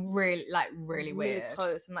really weird.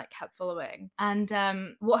 Close, and like kept following. And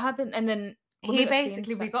what happened? And then we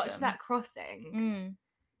got to that crossing.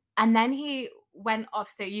 And then he went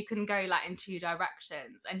off, so you can go like in two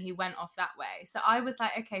directions, and he went off that way. So I was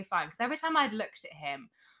like, okay, fine. Because every time I'd looked at him,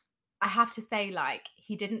 I have to say, like,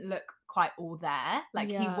 he didn't look quite all there. Like,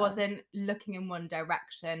 he wasn't looking in one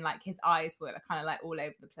direction. Like, his eyes were kind of, like, all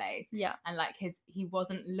over the place. Yeah. And, like, he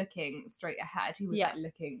wasn't looking straight ahead. He was, like,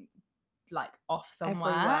 looking, like, off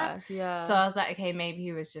somewhere. Everywhere. Yeah. So I was like, okay, maybe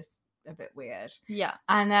he was just a bit weird. Yeah.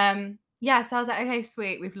 And, so I was like, okay,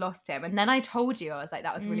 sweet, we've lost him. And then I told you, I was like,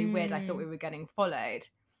 that was really weird. I thought we were getting followed.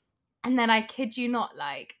 And then I kid you not,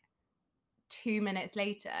 like, 2 minutes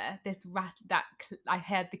later, I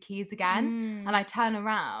heard the keys again, and I turn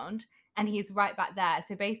around and he's right back there.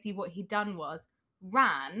 So basically what he'd done was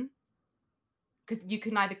ran, because you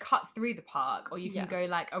can either cut through the park or you can go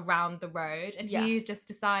like around the road, and he just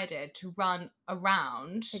decided to run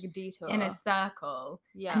around, take a detour in a circle,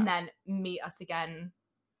 and then meet us again.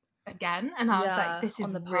 And I was like, this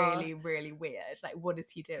is really, really weird. Like, what is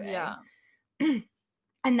he doing? Yeah.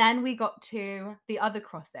 And then we got to the other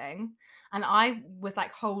crossing, and I was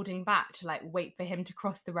like holding back to like wait for him to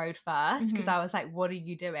cross the road first, because I was like, what are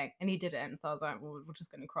you doing? And he didn't. So I was like, well, we're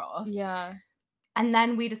just going to cross. Yeah. And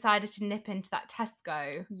then we decided to nip into that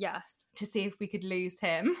Tesco. Yes. To see if we could lose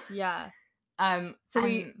him. Yeah. So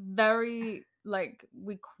we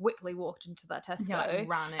quickly walked into that Tesco. Yeah,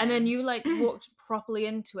 ran in. And then you like walked properly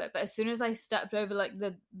into it. But as soon as I stepped over like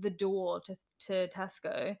the door to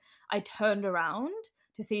Tesco, I turned around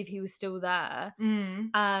to see if he was still there,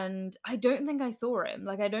 and I don't think I saw him.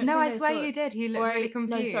 Like, I don't. No, think I swear you did. He looked really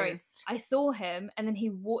confused. No, sorry, I saw him, and then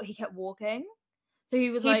he kept walking. So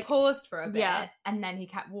he paused for a bit, and then he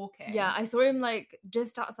kept walking. Yeah, I saw him like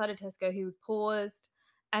just outside of Tesco. He was paused,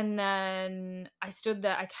 and then I stood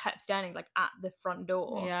there. I kept standing like at the front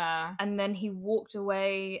door. Yeah, and then he walked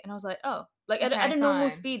away, and I was like, oh. Like, at a normal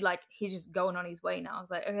speed, like, he's just going on his way now. I was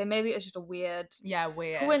like, okay, maybe it's just a weird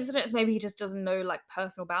coincidence. Maybe he just doesn't know, like,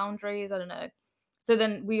 personal boundaries. I don't know. So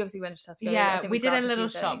then we obviously went to Tesco. I Yeah, think we did a grabbed little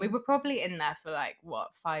few shop. We things. were probably in there for like what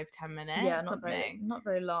 5-10 minutes. Yeah, something. not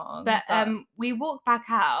very long. But we walked back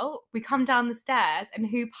out. We come down the stairs, and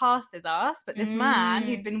who passes us? But this man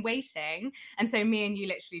who'd been waiting. And so me and you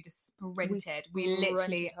literally just sprinted. We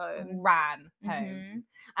literally home. ran home.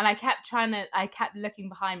 And I kept looking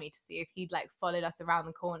behind me to see if he'd like followed us around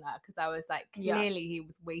the corner, because I was like, clearly he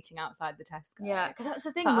was waiting outside the Tesco. Yeah, because that's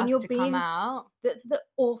the thing, for when us you're to being come out. That's the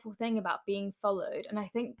awful thing about being followed, and I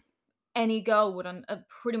think any girl would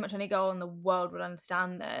pretty much any girl in the world would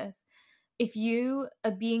understand this. If you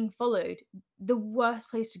are being followed, the worst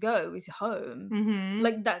place to go is home.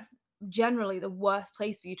 Like, that's generally the worst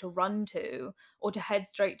place for you to run to or to head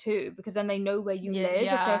straight to, because then they know where you live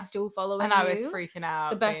if they're still following and you. I was freaking out.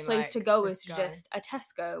 The best place like, to go is to just a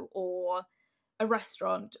Tesco or a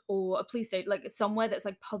restaurant or a police station, like somewhere that's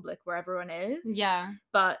like public where everyone is. Yeah.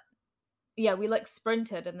 But yeah, we like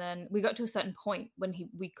sprinted, and then we got to a certain point when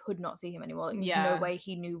we could not see him anymore. Like, there's no way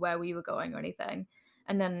he knew where we were going or anything.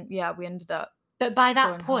 And then we ended up. But by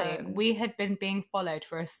that point, home. we had been being followed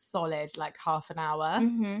for a solid like half an hour.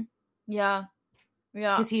 Yeah.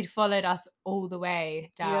 Because he'd followed us all the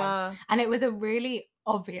way down. Yeah. And it was a really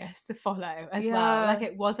obvious follow as well. Like,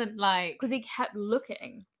 it wasn't like... Because he kept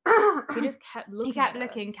looking. He just kept looking. He kept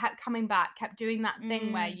looking, kept coming back, kept doing that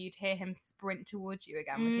thing where you'd hear him sprint towards you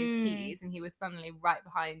again with his keys, and he was suddenly right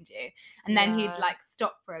behind you. And then he'd like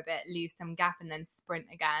stop for a bit, leave some gap, and then sprint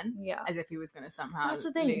again. Yeah. As if he was going to somehow That's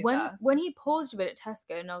the thing. lose us. When he paused a bit at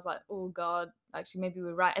Tesco, and I was like, oh God, actually maybe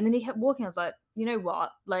we're right. And then he kept walking. I was like, you know what?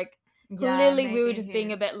 Like, clearly we were just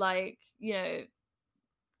being a bit like, It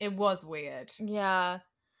was weird. Yeah.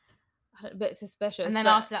 A bit suspicious. And then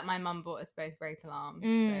after that, my mum bought us both rape alarms, so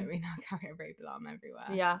we now carry a rape alarm everywhere.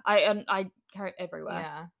 Yeah, I carry it everywhere.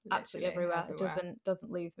 Yeah, absolutely everywhere. It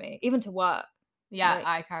doesn't leave me, even to work. Yeah, like,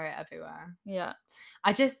 I carry it everywhere. Yeah,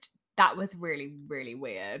 that was really, really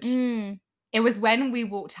weird. It was when we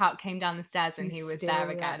walked out, came down the stairs, and he was there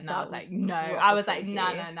again, and I was like, no. I was like,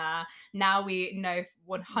 nah. Now we know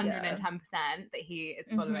 110% that he is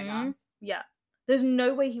following us. Yeah. There's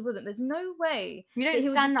no way he wasn't. There's no way. You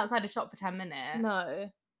don't stand outside a shop for 10 minutes. No,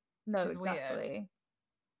 exactly.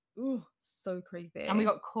 Weird. Ooh, so creepy. And we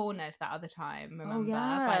got cornered that other time, remember?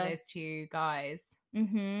 By those two guys.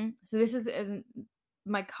 So this is in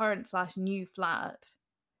my current / new flat.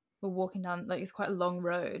 We're walking down, like, it's quite a long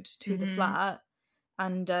road to the flat.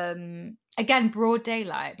 And again, broad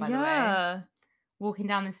daylight, by the way. Walking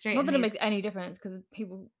down the street. Not that it makes any difference, because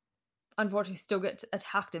people unfortunately still get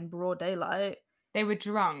attacked in broad daylight. They were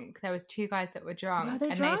drunk. There was two guys that were drunk. Were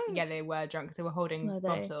they drunk? They were drunk because they were holding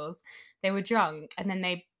bottles. They were drunk, and then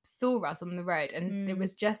they saw us on the road, and it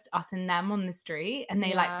was just us and them on the street, and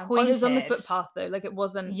they like pointed. It was on the footpath though, like it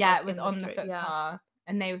wasn't. Yeah, it was on the footpath,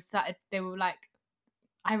 and they were like,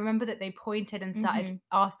 I remember that they pointed and started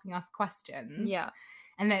asking us questions. Yeah,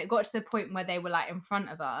 and then it got to the point where they were like in front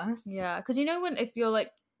of us. Yeah, because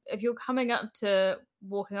if you're coming up to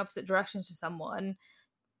walking opposite directions to someone,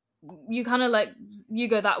 you kind of like, you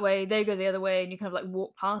go that way, they go the other way, and you kind of like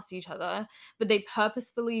walk past each other. But they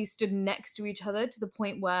purposefully stood next to each other to the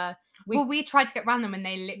point where we tried to get around them, and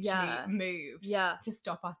they literally moved to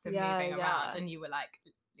stop us from moving around. And you were like,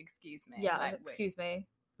 excuse me. Yeah, like, excuse me.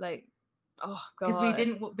 Like, oh God.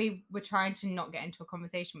 Because we were trying to not get into a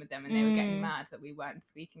conversation with them, and they were getting mad that we weren't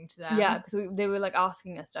speaking to them. Yeah, because they were like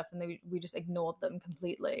asking us stuff, and we just ignored them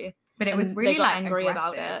completely. But it was really like angry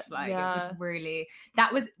about it. Like, it was really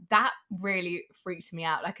that really freaked me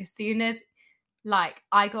out. Like, as soon as like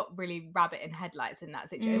I got really rabbit in headlights in that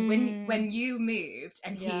situation. When you moved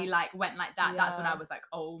and he like went like that, that's when I was like,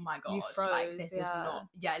 oh my God, you froze, like this is not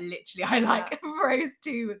literally I like froze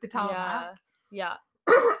to the tarmac. Yeah.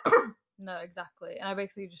 No, exactly. And I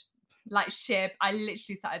basically just like I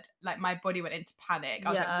literally started, like, my body went into panic. I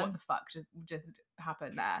was like, what the fuck just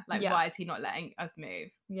happened there? Like, why is he not letting us move?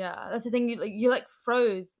 Yeah, that's the thing. You like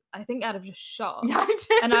froze, I think, out of just shock. Yeah, I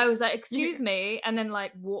did. And I was like, excuse me, and then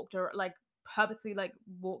like purposely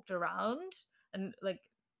walked around, and like,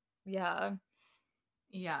 yeah,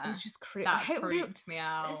 it's just crazy. That freaked me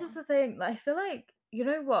out. This is the thing. Like, I feel like, you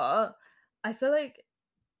know what? I feel like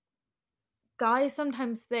guys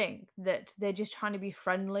sometimes think that they're just trying to be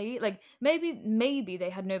friendly. Like, maybe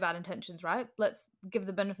they had no bad intentions, right? Let's give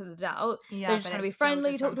the benefit of the doubt. Yeah, they're just trying to be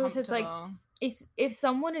friendly, talk to us. It's like, if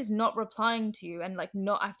someone is not replying to you and like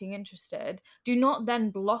not acting interested, do not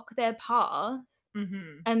then block their path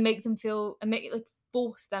and make them feel, and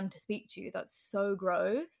force them to speak to you. That's so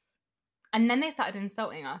gross. And then they started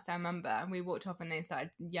insulting us, I remember. We walked off and they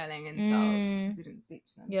started yelling insults because we didn't speak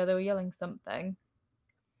to them. Yeah, they were yelling something.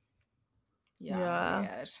 Yeah.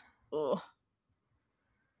 Weird. Ugh.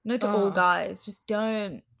 Not to all guys. Just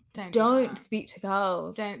don't speak to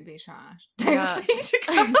girls. Don't be trash. Don't speak to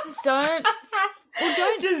girls. Just don't.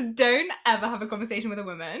 Or just don't ever have a conversation with a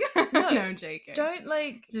woman. No, I'm joking. Don't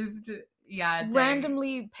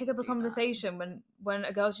randomly pick up a conversation when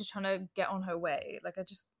a girl's just trying to get on her way. Like,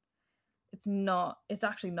 it's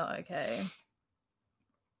actually not okay.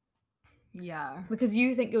 Yeah. Because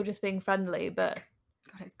you think you're just being friendly, but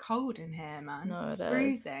God, it's cold in here, man. No, it's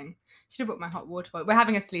freezing. Should have brought my hot water bottle. We're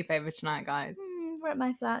having a sleepover tonight, guys. We're at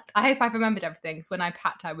my flat. I hope I've remembered everything, because when I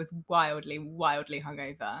packed, I was wildly, wildly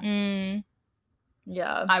hungover.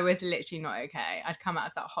 Yeah. I was literally not okay. I'd come out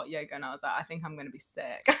of that hot yoga and I was like, I think I'm going to be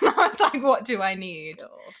sick. And I was like, what do I need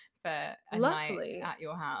for a night at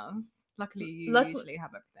your house? Luckily, you usually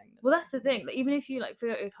have everything. Well, that's the thing. Like, even if you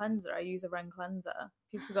forgot your cleanser, I use a Ren cleanser.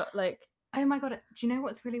 If you forgot, oh my God, do you know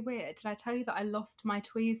what's really weird? Did I tell you that I lost my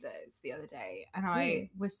tweezers the other day? And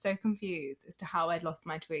I was so confused as to how I'd lost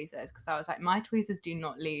my tweezers, because I was like, my tweezers do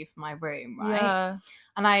not leave my room, right? Yeah.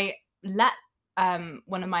 And I let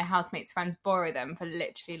one of my housemates' friends borrow them for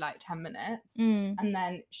literally 10 minutes. And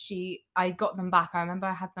then I got them back. I remember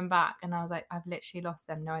I had them back and I was like, I've literally lost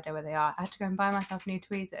them, no idea where they are. I had to go and buy myself new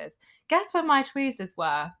tweezers. Guess where my tweezers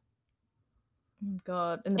were? Oh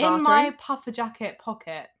God, in the bathroom? In my puffer jacket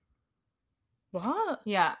pocket. What?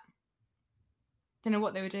 Yeah. Don't know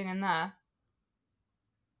what they were doing in there.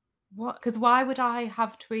 What? Because why would I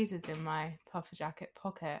have tweezers in my puffer jacket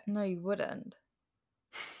pocket? No, you wouldn't.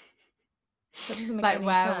 That doesn't make any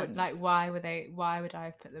sense. Why would I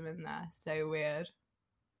have put them in there? So weird.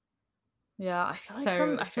 Yeah, I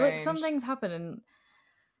feel like some things happen and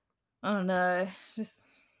I don't know, just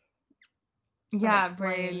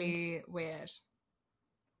really weird.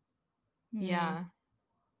 Yeah.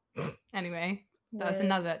 Anyway, that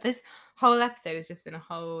was this whole episode has just been a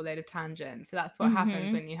whole load of tangents. So that's what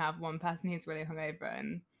happens when you have one person who's really hungover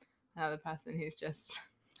and another person who's just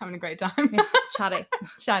having a great time. Chatty.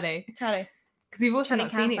 Because we've also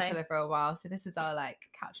not seen each other for a while, so this is our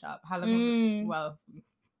catch up. How long? Well,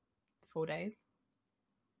 4 days.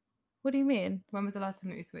 What do you mean? When was the last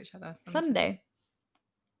time that we saw each other? Sunday.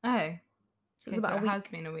 Oh, okay, so it has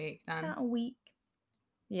been a week then. About a week.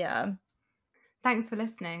 Yeah. Thanks for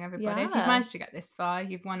listening, everybody. If you've managed to get this far,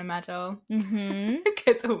 you've won a medal.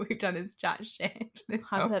 Because all we've done is chat shit.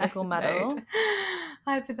 Hypothetical medal.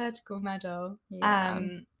 Hypothetical medal. Yeah.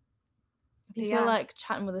 If you feel like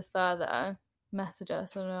chatting with us further, message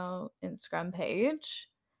us on our Instagram page.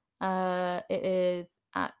 It is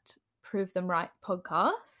at Prove Them Right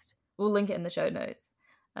Podcast. We'll link it in the show notes.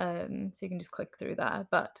 So you can just click through there.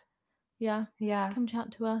 But yeah, come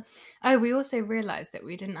chat to us. Oh, we also realised that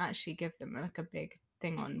we didn't actually give them a big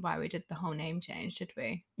thing on why we did the whole name change, did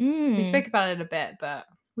we? We spoke about it a bit, but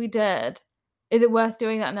we did. Is it worth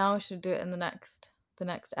doing that now, or should we do it in the next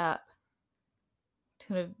app? To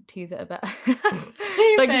kind of tease it a bit.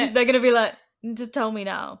 They're gonna be like, just tell me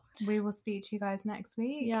now. We will speak to you guys next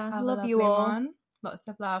week. Yeah, love you all. One. Lots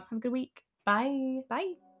of love. Have a good week. Bye.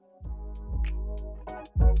 Bye.